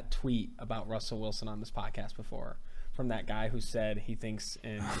up that tweet about Russell Wilson on this podcast before from that guy who said he thinks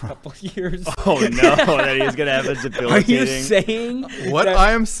in a couple of years. Oh, no, that he's going to have a debilitating. Are you saying what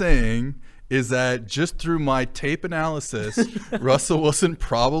I am saying is that just through my tape analysis, Russell Wilson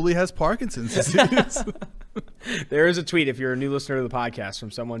probably has Parkinson's disease. There is a tweet, if you're a new listener to the podcast, from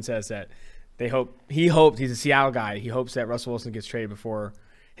someone says that he's a Seattle guy. He hopes that Russell Wilson gets traded before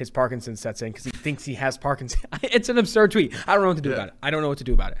his Parkinson's sets in because he thinks he has Parkinson's. It's an absurd tweet. I don't know what to do about it. I don't know what to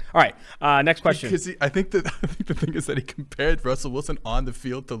do about it. All right, next question. Because I think the thing is that he compared Russell Wilson on the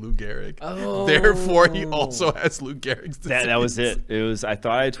field to Lou Gehrig. Oh. Therefore, he also has Lou Gehrig's disease. That was it. I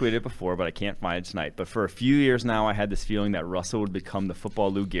thought I had tweeted it before, but I can't find it tonight. But for a few years now, I had this feeling that Russell would become the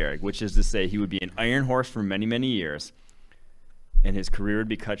football Lou Gehrig, which is to say he would be an iron horse for many, many years, and his career would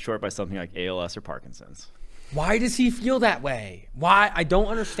be cut short by something like ALS or Parkinson's. Why does he feel that way? Why? I don't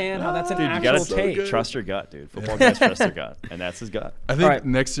understand how that's an actual take. Trust your gut, dude. Football guys trust their gut, and that's his gut. I think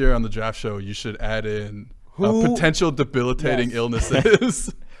next year on the draft show, you should add in potential debilitating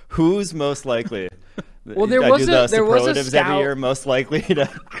illnesses. Who's most likely? Well, there was a scout every year most likely to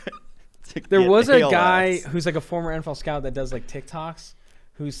there was a ALS. guy who's like a former NFL scout that does like TikToks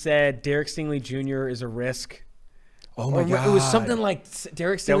who said Derek Stingley Jr. is a risk. Oh my God. It was something like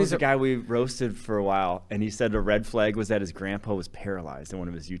Derek Stingley's That was the guy we roasted for a while, and he said the red flag was that his grandpa was paralyzed in one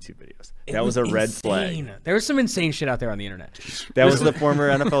of his YouTube videos. That was a red flag. There was some insane shit out there on the internet. That was the former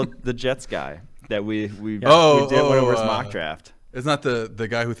NFL, the Jets guy that we did when it was mock draft. It's not the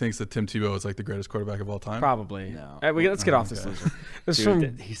guy who thinks that Tim Tebow is like the greatest quarterback of all time? Probably. No. All right, let's get off this loser.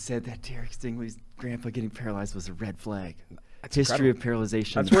 He said that Derek Stingley's grandpa getting paralyzed was a red flag. That's History incredible. of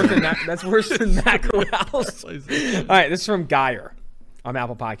paralyzation. That's worse than Matt Corral's. All right, this is from Geyer on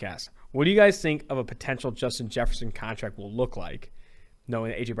Apple Podcasts. What do you guys think of a potential Justin Jefferson contract will look like,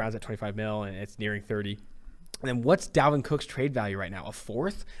 knowing that A.J. Brown's at $25 million and it's nearing 30? And then what's Dalvin Cook's trade value right now? A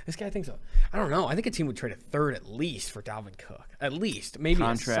fourth? This guy thinks so. I don't know. I think a team would trade a third at least for Dalvin Cook. At least. Maybe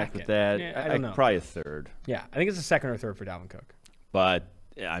contract a second. with that. Yeah, I don't know. Probably a third. Yeah, I think it's a second or third for Dalvin Cook. But,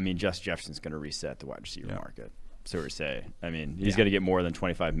 I mean, Justin Jefferson's going to reset the wide receiver market. So we say. I mean, he's going to get more than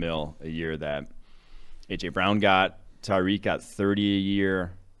 $25 million a year that A.J. Brown got. Tyreek got $30 a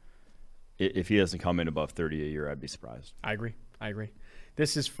year. If he doesn't come in above 30 a year, I'd be surprised. I agree.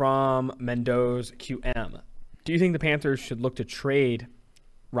 This is from Mendoza QM. Do you think the Panthers should look to trade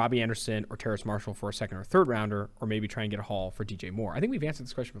Robbie Anderson or Terrace Marshall for a second or third rounder, or maybe try and get a haul for DJ Moore? I think we've answered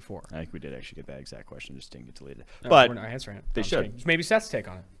this question before. I think we did actually get that exact question, just didn't get deleted. No, but we're not answering it. they should. Kidding. Maybe Seth's take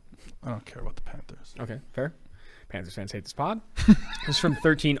on it. I don't care about the Panthers. Okay, fair. Panthers fans hate this pod. This is from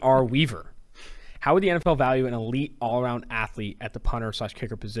 13R Weaver. How would the NFL value an elite all-around athlete at the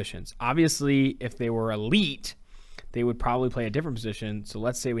punter/kicker positions? Obviously, if they were elite, they would probably play a different position. So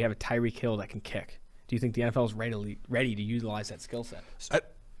let's say we have a Tyreek Hill that can kick. Do you think the NFL is ready to utilize that skill set?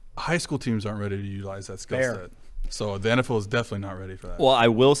 High school teams aren't ready to utilize that skill set. So the NFL is definitely not ready for that. Well, I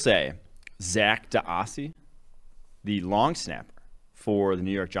will say, Zach DeOssie, the long snapper for the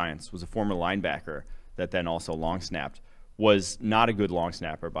New York Giants, was a former linebacker that then also long snapped. Was not a good long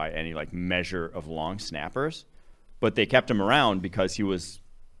snapper by any measure of long snappers, but they kept him around because he was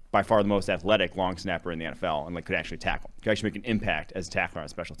by far the most athletic long snapper in the NFL and could actually tackle. Could actually make an impact as a tackler on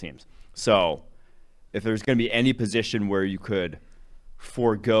special teams. So if there's going to be any position where you could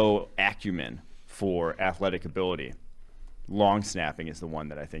forego acumen for athletic ability, long snapping is the one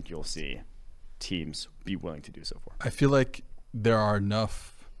that I think you'll see teams be willing to do so for. I feel like there are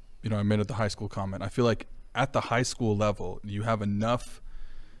enough, I made it the high school comment. I feel like at the high school level, you have enough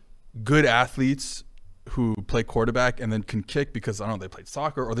good athletes who play quarterback and then can kick because, I don't know, they played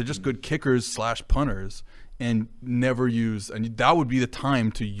soccer or they're just good kickers/punters and never use, and that would be the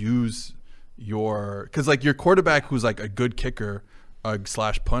time to use because your quarterback who's a good kicker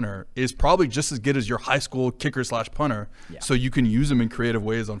 /punter is probably just as good as your high school kicker/punter. Yeah. So you can use them in creative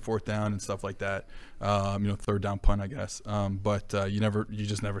ways on fourth down and stuff like that. Third down punt, I guess. But you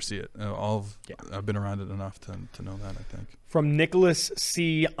just never see it. I've been around it enough to know that, I think. From Nicholas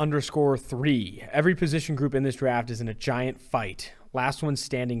C_3, every position group in this draft is in a giant fight. Last one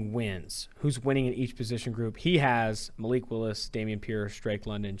standing wins. Who's winning in each position group? He has Malik Willis, Damian Pierce, Drake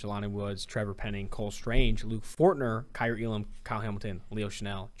London, Jelani Woods, Trevor Penning, Cole Strange, Luke Fortner, Kyrie Elam, Kyle Hamilton, Leo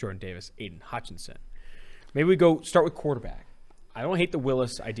Chanel, Jordan Davis, Aiden Hutchinson. Maybe we start with quarterback. I don't hate the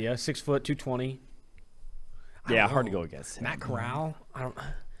Willis idea. 6 foot, 220. Yeah, hard to go against him. Matt Corral. I don't.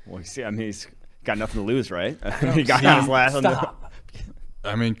 Well, see, he's got nothing to lose, right? He got his last. Stop.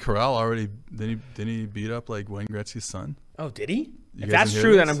 Corral already didn't he beat up Wayne Gretzky's son? Oh, did he? You If guys that's hear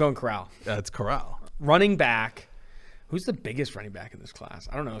true, this? then I'm going Corral. Yeah, it's Corral. Running back. Who's the biggest running back in this class?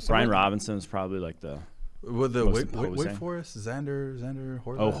 I don't know. Brian Robinson's probably the. With the most Wake imposing. Forest, Xander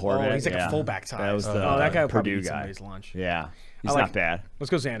Horvath. Oh, Horvath. Oh, he's like yeah. a fullback type. That was the that guy would probably Purdue eat guy. somebody's lunch. Yeah, he's I like not bad. Let's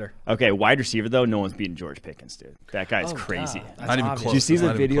go Xander. Okay, wide receiver though, no one's beating George Pickens, dude. That guy's crazy. God. Not even obvious. close. Did you see It's the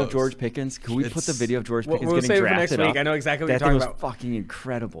not even video of close. George Pickens? Can we put the video of George Pickens We'll getting save it for drafted next week. up? I know exactly what that you're thing talking was about. fucking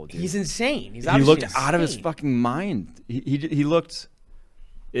incredible, dude. He's insane. He's He obviously looked out of his insane. fucking mind. He looked.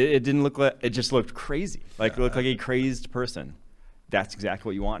 It didn't look like. It just looked crazy. Looked like a crazed person. that's exactly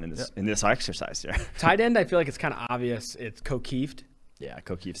what you want in this exercise here. Tight end, I feel like it's kind of obvious. It's O'Keefe. Yeah,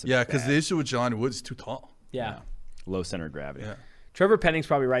 O'Keefe's Yeah, because the issue with Jelani Woods is too tall. Yeah. low center of gravity. Yeah. Trevor Penning's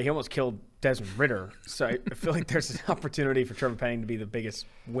probably right. He almost killed Desmond Ritter. So I feel like there's an opportunity for Trevor Penning to be the biggest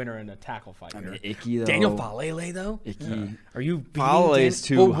winner in a tackle fight. I here. mean, Icky though. Daniel Falele, though? Icky. Are you beating Falele's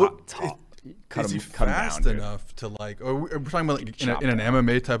Dan- too Well, hot. Is he cut him fast down, dude. enough to like? Or we're talking about like Chop in an down.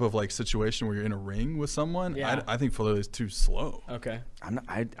 MMA type of like situation where you're in a ring with someone. Yeah. I think Falele is too slow. Okay.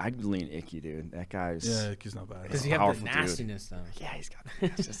 I'd lean Icky, dude. That guy's. Yeah, he's not bad. Does at he all. have the Powerful dude. nastiness, though? Yeah, he's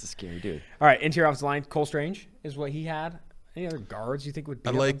got. He's just a scary dude. All right, interior offensive line. Cole Strange is what he had. Any other guards you think would be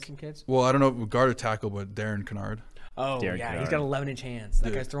I up on like. some kids? Well, I don't know if guard or tackle, but Darren Kennard. Oh, Darren yeah. Kennard. He's got 11-inch hands. That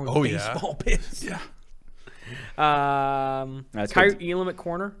Dude. guy's throwing Oh, yeah. baseball bits. Yeah. That's Kyrie good. Elam at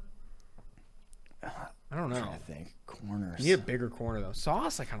corner. I don't know. I think corners. You need a bigger corner, though.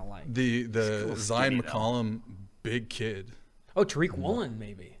 Sauce, I kind of like. The little Zion skinny, though. McCollum big kid. Oh, Tariq Woolen,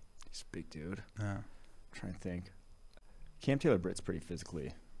 maybe. He's a big dude. Yeah. I'm trying to think. Cam Taylor-Britt's pretty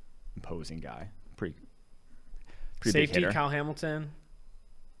physically imposing guy. Pretty big Safety, hitter. Kyle Hamilton.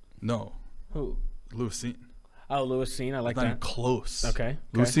 No, Who? Lewis Seaton. Oh, Lewis Cine. I like Not even that. close. Okay.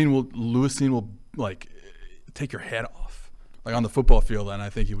 Lewis Seaton will like take your head off, like on the football field, and I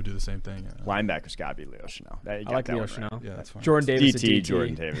think he would do the same thing. Linebacker's got to be Leo Chanel. I like Leo Chanel. Yeah, that's fine. Jordan Davis at DT, DT.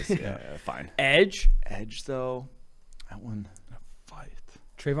 Jordan Davis. Yeah, fine. Edge. Edge, though, that one. Fight.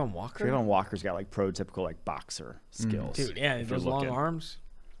 Trayvon Walker. Trayvon Walker's got like prototypical like boxer skills. Dude, yeah, if you're those long looking. arms.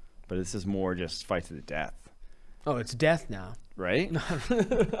 But this is more just fight to the death, Oh, it's death now. right?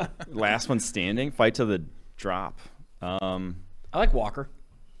 Last one standing, fight to the drop. I like Walker.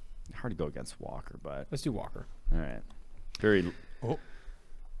 Hard to go against Walker, but Let's do Walker. all right. Very. Oh,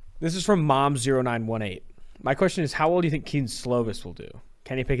 This is from Mom0918. My question is, how well do you think Keaton Slovis will do?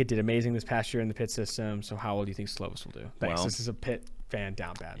 Kenny Pickett did amazing this past year in the Pitt system, so how well do you think Slovis will do? Thanks. Well- This is a Pitt fan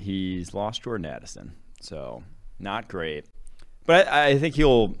down bad. He's lost Jordan Addison, so not great. But I think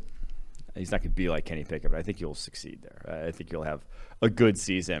he'll. He's not going to be like Kenny Pickett, but I think he'll succeed there. I think he'll have a good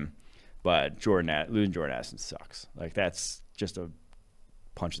season. But losing Jordan Addison sucks. Like that's just a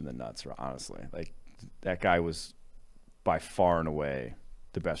punch in the nuts, honestly. Like that guy was by far and away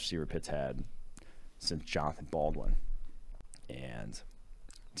the best receiver Pitt's had since Jonathan Baldwin. And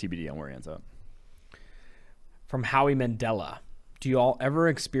TBD on where he ends up. From Howie Mandela. Do you all ever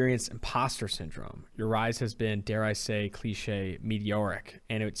experience imposter syndrome? Your rise has been, dare I say, cliche, meteoric,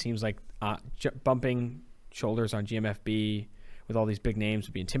 and it seems like bumping shoulders on GMFB with all these big names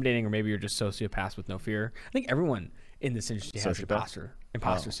would be intimidating, or maybe you're just sociopath with no fear. I think everyone in this industry has Sociopath?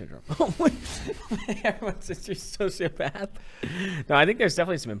 imposter syndrome. Everyone's just a sociopath. No, I think there's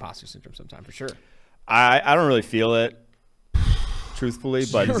definitely some imposter syndrome sometime for sure. I don't really feel it, truthfully,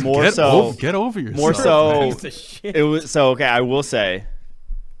 but get over yourself. more so Piece of shit. it was so okay. I will say,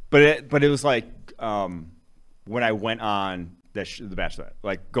 but it was like when I went on the Bachelorette,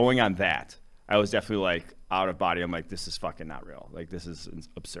 like going on that, I was definitely like out of body. I'm like, this is fucking not real. Like this is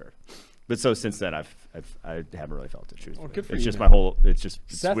absurd. But so since then, I haven't really felt it. Truthfully, good for it's you, just man. my whole. It's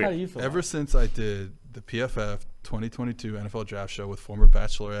Seth, weird. how do you feel? Ever since I did the PFF 2022 NFL Draft Show with former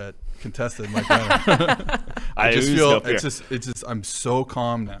Bachelorette contestant Mike Renner, I just it was feel no fear. it's just I'm so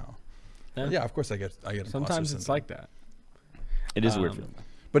calm now. Yeah. Yeah, of course I get imposter Sometimes it's syndrome. like that. It is a weird feeling.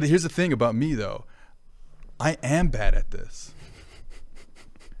 But here's the thing about me though, I am bad at this.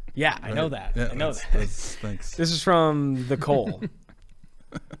 Yeah, I know that. Yeah, I know that's- that. that's- thanks. This is from the Cole.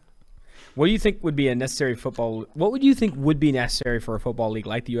 What do you think would be a necessary football? What would you think would be necessary for a football league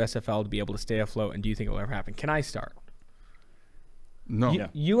like the USFL to be able to stay afloat? And do you think it will ever happen? Can I start? No.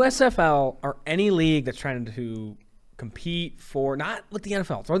 USFL or any league that's trying to compete for not with the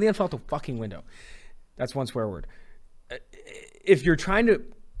NFL. Throw the NFL out the fucking window. That's one swear word. If you're trying to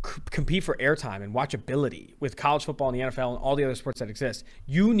compete for airtime and watchability with college football and the NFL and all the other sports that exist,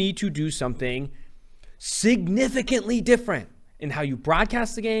 you need to do something significantly different in how you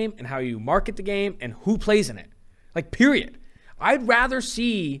broadcast the game and how you market the game and who plays in it. Like, period. I'd rather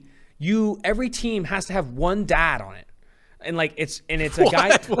see every team has to have one dad on it. And it's a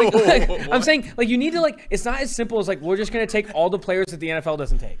guy. I'm saying, like, you need to, like, it's not as simple as like we're just gonna take all the players that the NFL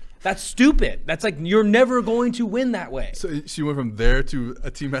doesn't take. That's stupid. That's like you're never going to win that way. So she went from there to a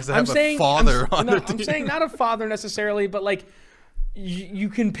team has to have saying, a father on no, their team. I'm saying not a father necessarily, but like you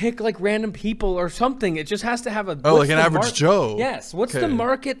can pick like random people or something. It just has to have a like an average Joe. Yes. What's Okay. the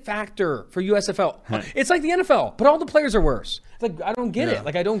market factor for USFL? It's like the NFL, but all the players are worse. It's like, I don't get Yeah. it.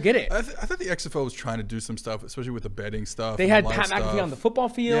 Like, I don't get it. I thought the XFL was trying to do some stuff, especially with the betting stuff. They and had the live Pat McAfee stuff. on the football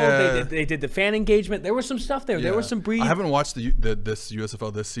field. Yeah. They did the fan engagement. There was some stuff there. There was some breed. I haven't watched this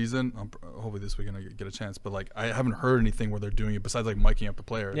USFL this season. Hopefully this weekend I get a chance. But like, I haven't heard anything where they're doing it besides like miking up the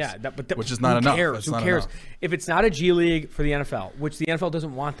players. Yeah, which is not who enough. Cares? That's Who not cares? enough. If it's not a G League for the NFL, which the NFL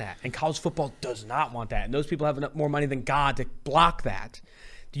doesn't want that, and college football does not want that, and those people have enough more money than God to block that.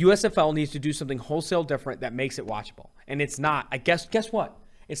 The USFL needs to do something wholesale different that makes it watchable, and it's not. I guess what?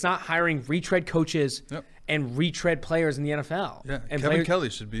 It's not hiring retread coaches and retread players in the NFL. Yeah, and Kevin Kelly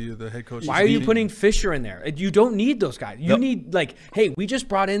should be the head coach. Why are you putting Fisher in there? You don't need those guys. You need, like, hey, we just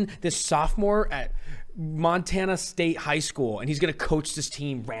brought in this sophomore at Montana State High School, and he's going to coach this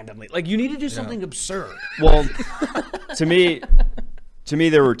team randomly. Like, you need to do something absurd. Well, to me,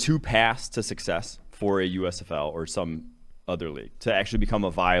 there were two paths to success for a USFL or some other league to actually become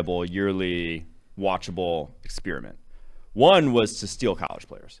a viable yearly watchable experiment. One was to steal college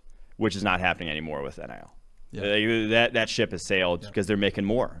players, which is not happening anymore with NIL. Yeah. That ship has sailed because they're making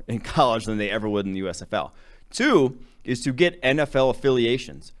more in college than they ever would in the USFL. Two is to get NFL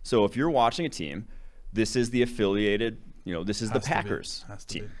affiliations. So if you're watching a team, this is the affiliated, this is the Packers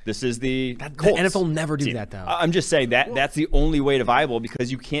team. This is the Colts The NFL never do team. that, though. I'm just saying that's the only way to viable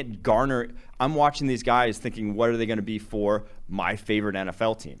because you can't garner. I'm watching these guys thinking, what are they going to be for my favorite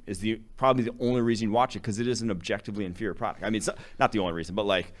NFL team? Is probably the only reason you watch it because it is an objectively inferior product. I mean, it's not the only reason, but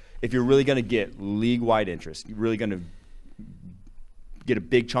like if you're really going to get league-wide interest, you're really going to get a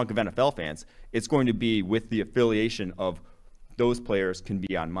big chunk of NFL fans, it's going to be with the affiliation of those players can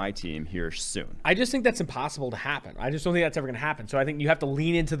be on my team here soon. I just think that's impossible to happen. I just don't think that's ever going to happen. So I think you have to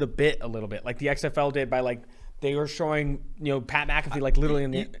lean into the bit a little bit, like the XFL did by like they were showing Pat McAfee like literally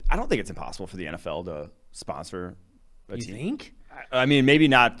in the. I don't think it's impossible for the NFL to sponsor a You team. think? I mean, maybe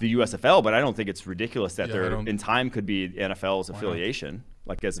not the USFL, but I don't think it's ridiculous that Yeah, there in time could be NFL's affiliation,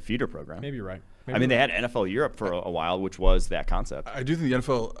 like as a feeder program. Maybe you're right. I mean, they had NFL Europe for a while, which was that concept. I do think the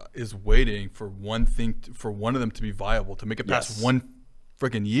NFL is waiting for one thing, for one of them to be viable, to make it past Yes. one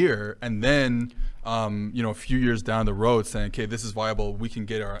freaking year, and then a few years down the road, saying, "Okay, this is viable. We can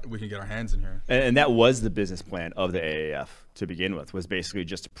get our hands in here." And that was the business plan of the AAF to begin with, was basically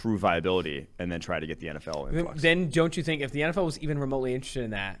just to prove viability and then try to get the NFL influx. Then don't you think if the NFL was even remotely interested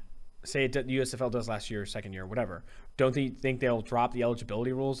in that, say the USFL does last year, second year, whatever, don't you think they'll drop the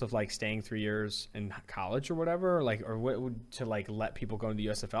eligibility rules of like staying 3 years in college or whatever, or what would to like let people go into the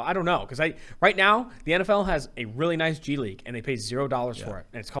USFL? I don't know, because right now the NFL has a really nice G League and they pay $0 for it,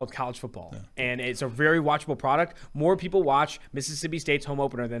 and it's called college football, and it's a very watchable product. More people watch Mississippi State's home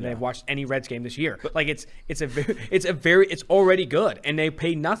opener than they've watched any Reds game this year. Like it's already good, and they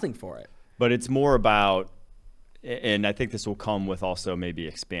pay nothing for it. But it's more about, and I think this will come with also maybe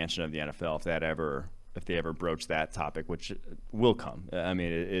expansion of the NFL if they ever broach that topic, which will come. I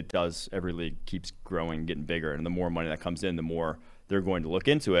mean, it does. Every league keeps growing, getting bigger, and the more money that comes in, the more they're going to look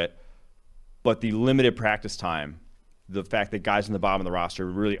into it. But the limited practice time, the fact that guys on the bottom of the roster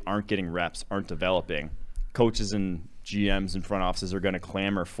really aren't getting reps, aren't developing, coaches and GMs and front offices are going to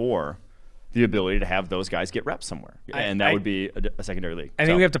clamor for the ability to have those guys get reps somewhere, and that would be a secondary league. I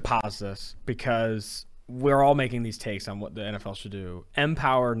think we have to pause this because we're all making these takes on what the NFL should do.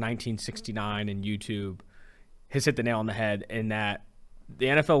 Empower 1969 and YouTube has hit the nail on the head in that the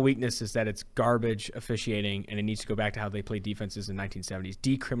NFL weakness is that it's garbage officiating and it needs to go back to how they played defenses in 1970s.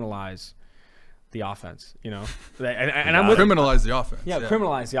 Decriminalize the offense, and I'm with Criminalize the offense. Yeah,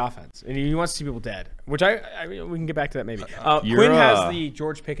 criminalize the offense. And he wants to see people dead, which I mean, we can get back to that maybe. You're, Quinn has the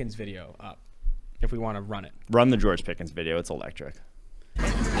George Pickens video up if we want to run it. Run the George Pickens video. It's electric.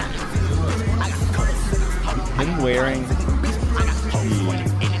 Him wearing the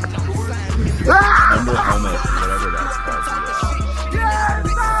number helmet, whatever that's called.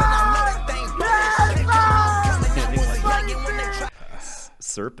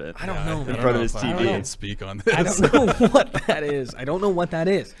 Serpent. I don't know, in man. front of his I TV. can't speak on this. I don't know what that is. I don't know what that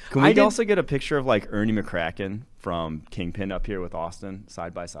is. Can we also get a picture of like Ernie McCracken from Kingpin up here with Austin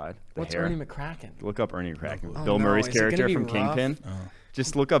side by side? What's hair. Ernie McCracken? Look up Ernie McCracken. Oh, Bill no. Murray's Is it gonna character be from rough? Kingpin.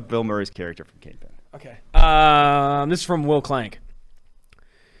 Just look up Bill Murray's character from Kingpin. Okay. This is from Will Clank.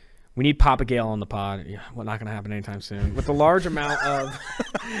 We need Papa Gale on the pod. Yeah, well, not going to happen anytime soon. With the large amount of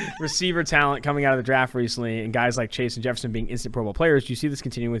receiver talent coming out of the draft recently and guys like Chase and Jefferson being instant Pro Bowl players, do you see this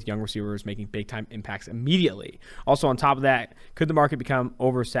continuing with young receivers making big-time impacts immediately? Also, on top of that, could the market become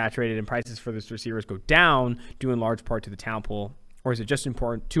oversaturated and prices for these receivers go down due in large part to the talent pool? Or is it just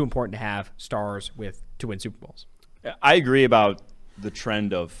too important to have stars to win Super Bowls? I agree about the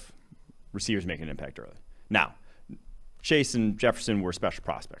trend of receivers making an impact early. Now, Chase and Jefferson were special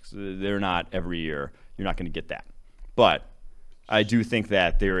prospects. They're not every year. You're not going to get that. But I do think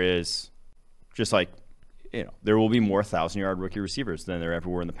that there is just like, there will be more 1,000-yard rookie receivers than there ever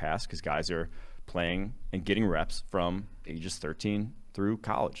were in the past because guys are playing and getting reps from ages 13 through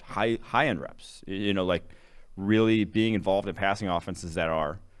college, high-end reps, like really being involved in passing offenses that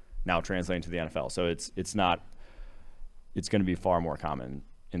are now translating to the NFL. So it's going to be far more common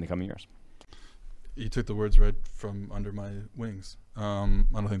in the coming years. You took the words right from under my wings. I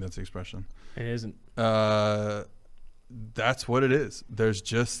don't think that's the expression. It isn't. That's what it is. There's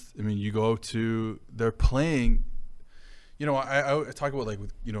just, you go to, they're playing, I talk about like,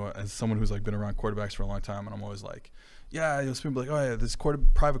 with, as someone who's like been around quarterbacks for a long time, and I'm always like, yeah, you'll people like, oh yeah, this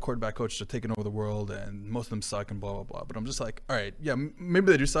private quarterback coach are taking over the world and most of them suck and blah, blah, blah. But I'm just like, all right, yeah, maybe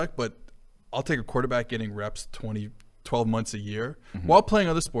they do suck, but I'll take a quarterback getting reps 12 months a year while playing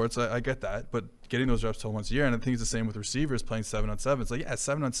other sports. I get that, but getting those reps 12 months a year. And I think it's the same with receivers playing 7-on-7. It's like, yeah,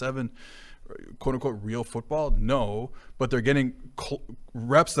 7-on-7, quote unquote, real football. No, but they're getting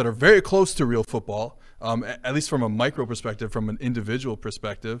reps that are very close to real football. At least from a micro perspective, from an individual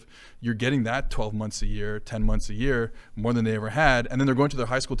perspective, you're getting that 12 months a year, 10 months a year, more than they ever had. And then they're going to their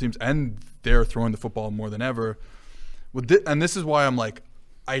high school teams and they're throwing the football more than ever. And this is why I'm like,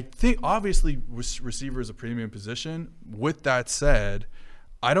 I think obviously receiver is a premium position. With that said,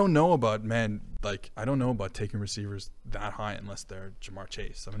 I don't know about taking receivers that high unless they're Jamar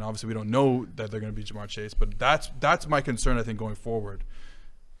Chase. Obviously we don't know that they're going to be Jamar Chase, but that's my concern, I think, going forward.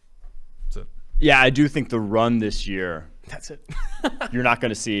 That's it. Yeah, I do think the run this year. That's it. You're not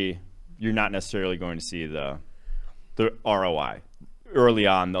necessarily going to see the ROI early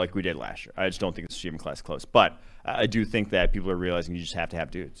on like we did last year. I just don't think the receiving class is close. But I do think that people are realizing you just have to have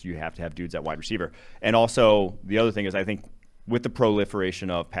dudes. You have to have dudes at wide receiver. And also the other thing is I think with the proliferation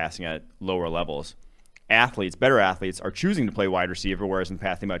of passing at lower levels, better athletes are choosing to play wide receiver, whereas in the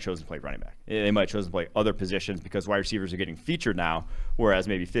past they might have chosen to play running back. They might have chosen to play other positions because wide receivers are getting featured now, whereas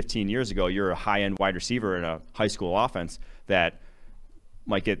maybe 15 years ago you're a high-end wide receiver in a high school offense that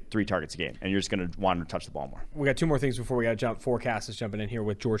might get 3 targets a game, and you're just going to want to touch the ball more. We got 2 more things before we got to jump. Forecast is jumping in here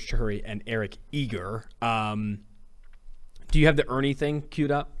with George Chahuri and Eric Eager. Do you have the Ernie thing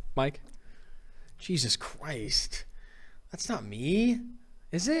queued up, Mike? Jesus Christ. That's not me.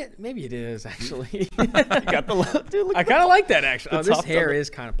 Is it? Maybe it is, actually. You got the dude, I kind of like that, actually. Oh, this hair is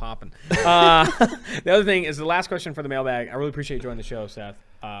kind of popping. The other thing is the last question for the mailbag. I really appreciate you joining the show, Seth.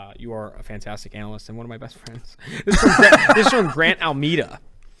 You are a fantastic analyst and one of my best friends. This is from Grant Almeida.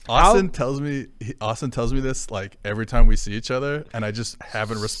 Austin tells me this like every time we see each other, and I just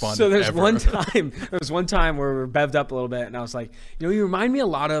haven't responded. So there's ever. one time where we were bevved up a little bit, and I was like, you remind me a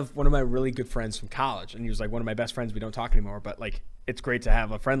lot of one of my really good friends from college, and he was like one of my best friends. We don't talk anymore, but like it's great to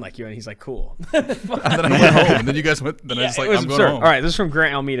have a friend like you. And he's like, cool. And then I went home, and then you guys went. Then I was like, I'm going home. All right, this is from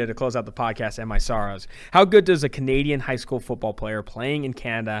Grant Almeida to close out the podcast and my sorrows. How good does a Canadian high school football player playing in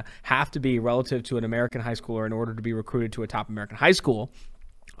Canada have to be relative to an American high schooler in order to be recruited to a top American high school?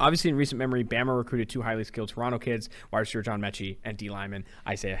 Obviously, in recent memory, Bama recruited 2 highly skilled Toronto kids, wide receiver John Mechie and D lineman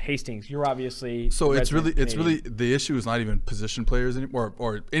Isaiah Hastings. You're obviously it's really the issue is not even position players anymore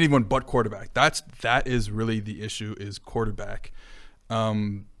or anyone but quarterback. That is really the issue is quarterback.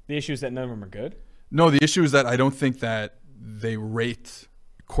 The issue is that none of them are good. No, the issue is that I don't think that they rate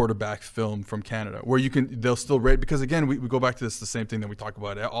quarterback film from Canada, where they'll still rate because again we go back to the same thing that we talk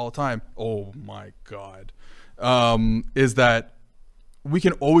about all the time. Oh my God, is that we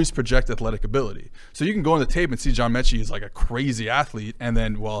can always project athletic ability. So you can go on the tape and see John Mechie is like a crazy athlete, and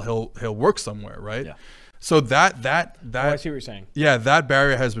then he'll work somewhere, right? Yeah. So that I see what you're saying. Yeah, that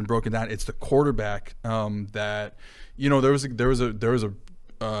barrier has been broken down. It's the quarterback that there was a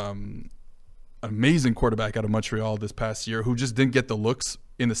amazing quarterback out of Montreal this past year who just didn't get the looks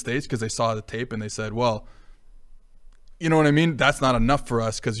in the States because they saw the tape and they said, well, you know what I mean? That's not enough for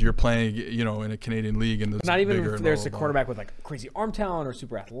us because you're playing, in a Canadian league and not even if there's a quarterback with like crazy arm talent or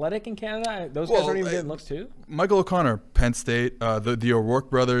super athletic in Canada. Those guys aren't even getting looks too. Michael O'Connor, Penn State, the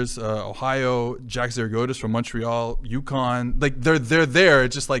O'Rourke brothers, Ohio, Jack Zaragotis from Montreal, UConn. Like they're there.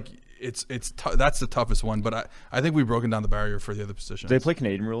 It's just like that's the toughest one. But I think we've broken down the barrier for the other positions. Do they play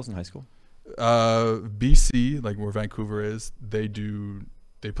Canadian rules in high school? BC, like where Vancouver is, they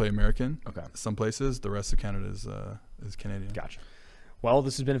play American. Okay. Some places, the rest of Canada is Canadian. Gotcha. Well,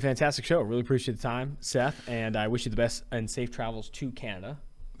 this has been a fantastic show. Really appreciate the time, Seth, and I wish you the best and safe travels to Canada.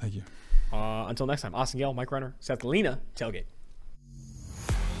 Thank you. Until next time, Austin Gale, Mike Renner, Seth Galina, Tailgate.